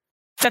mouth.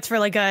 That's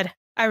really good.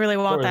 I really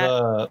want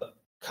that.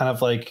 Kind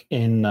of like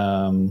in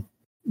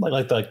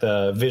like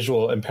the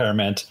visual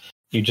impairment.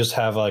 You just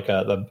have like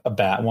a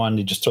bat one.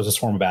 You just throw a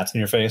swarm of bats in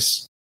your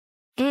face.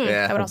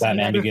 Yeah, that would also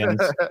Batman Begins.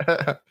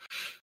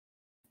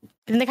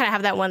 Didn't they kind of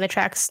have that one that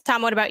tracks?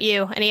 Tom, what about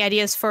you? Any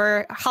ideas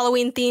for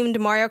Halloween-themed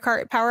Mario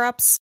Kart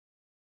power-ups?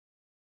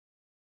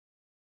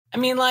 I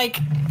mean, like,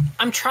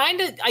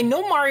 I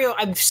know Mario,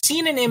 I've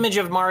seen an image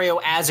of Mario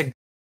as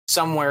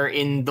somewhere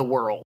in the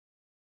world,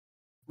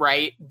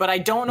 right? But I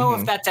don't know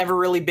if that's ever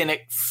really been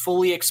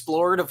fully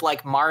explored of,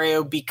 like,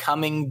 Mario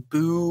becoming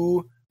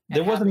Boo.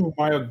 There wasn't a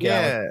Mario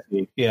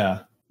Galaxy.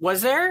 Yeah.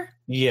 Was there?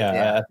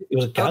 Yeah. It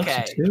was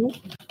Galaxy 2?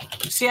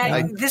 See,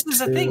 this is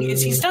the thing.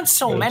 Is he's done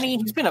so many.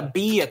 He's been a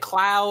bee, a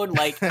cloud.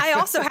 Like I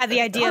also had the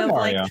idea of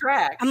like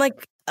track. I'm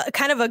like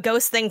kind of a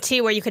ghost thing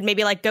too, where you could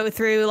maybe like go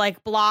through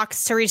like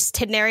blocks to reach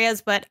hidden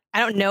areas, but I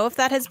don't know if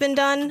that has been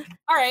done.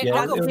 All right,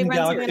 yeah, it was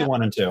Galaxy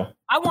 1 and 2.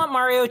 I want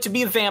Mario to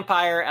be a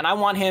vampire, and I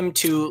want him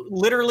to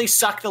literally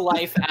suck the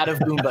life out of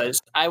Goombas.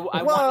 I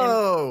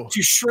want him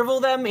to shrivel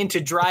them into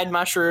dried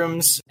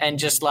mushrooms and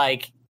just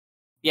like,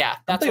 yeah.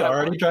 That's what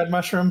already dried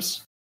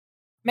mushrooms.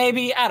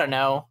 Maybe, I don't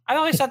know. I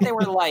always thought they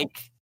were like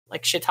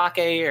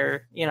shiitake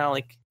or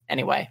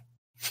anyway.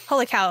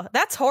 Holy cow,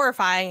 that's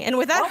horrifying. And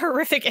with that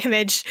horrific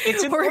image,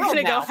 we're going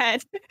to go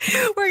ahead.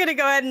 We're going to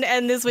go ahead and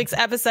end this week's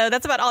episode.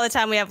 That's about all the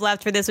time we have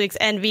left for this week's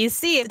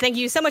NVC. Thank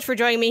you so much for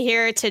joining me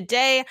here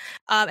today.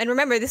 And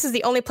remember, this is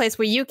the only place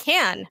where you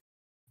can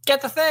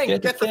get the thing.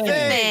 Get the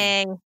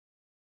thing.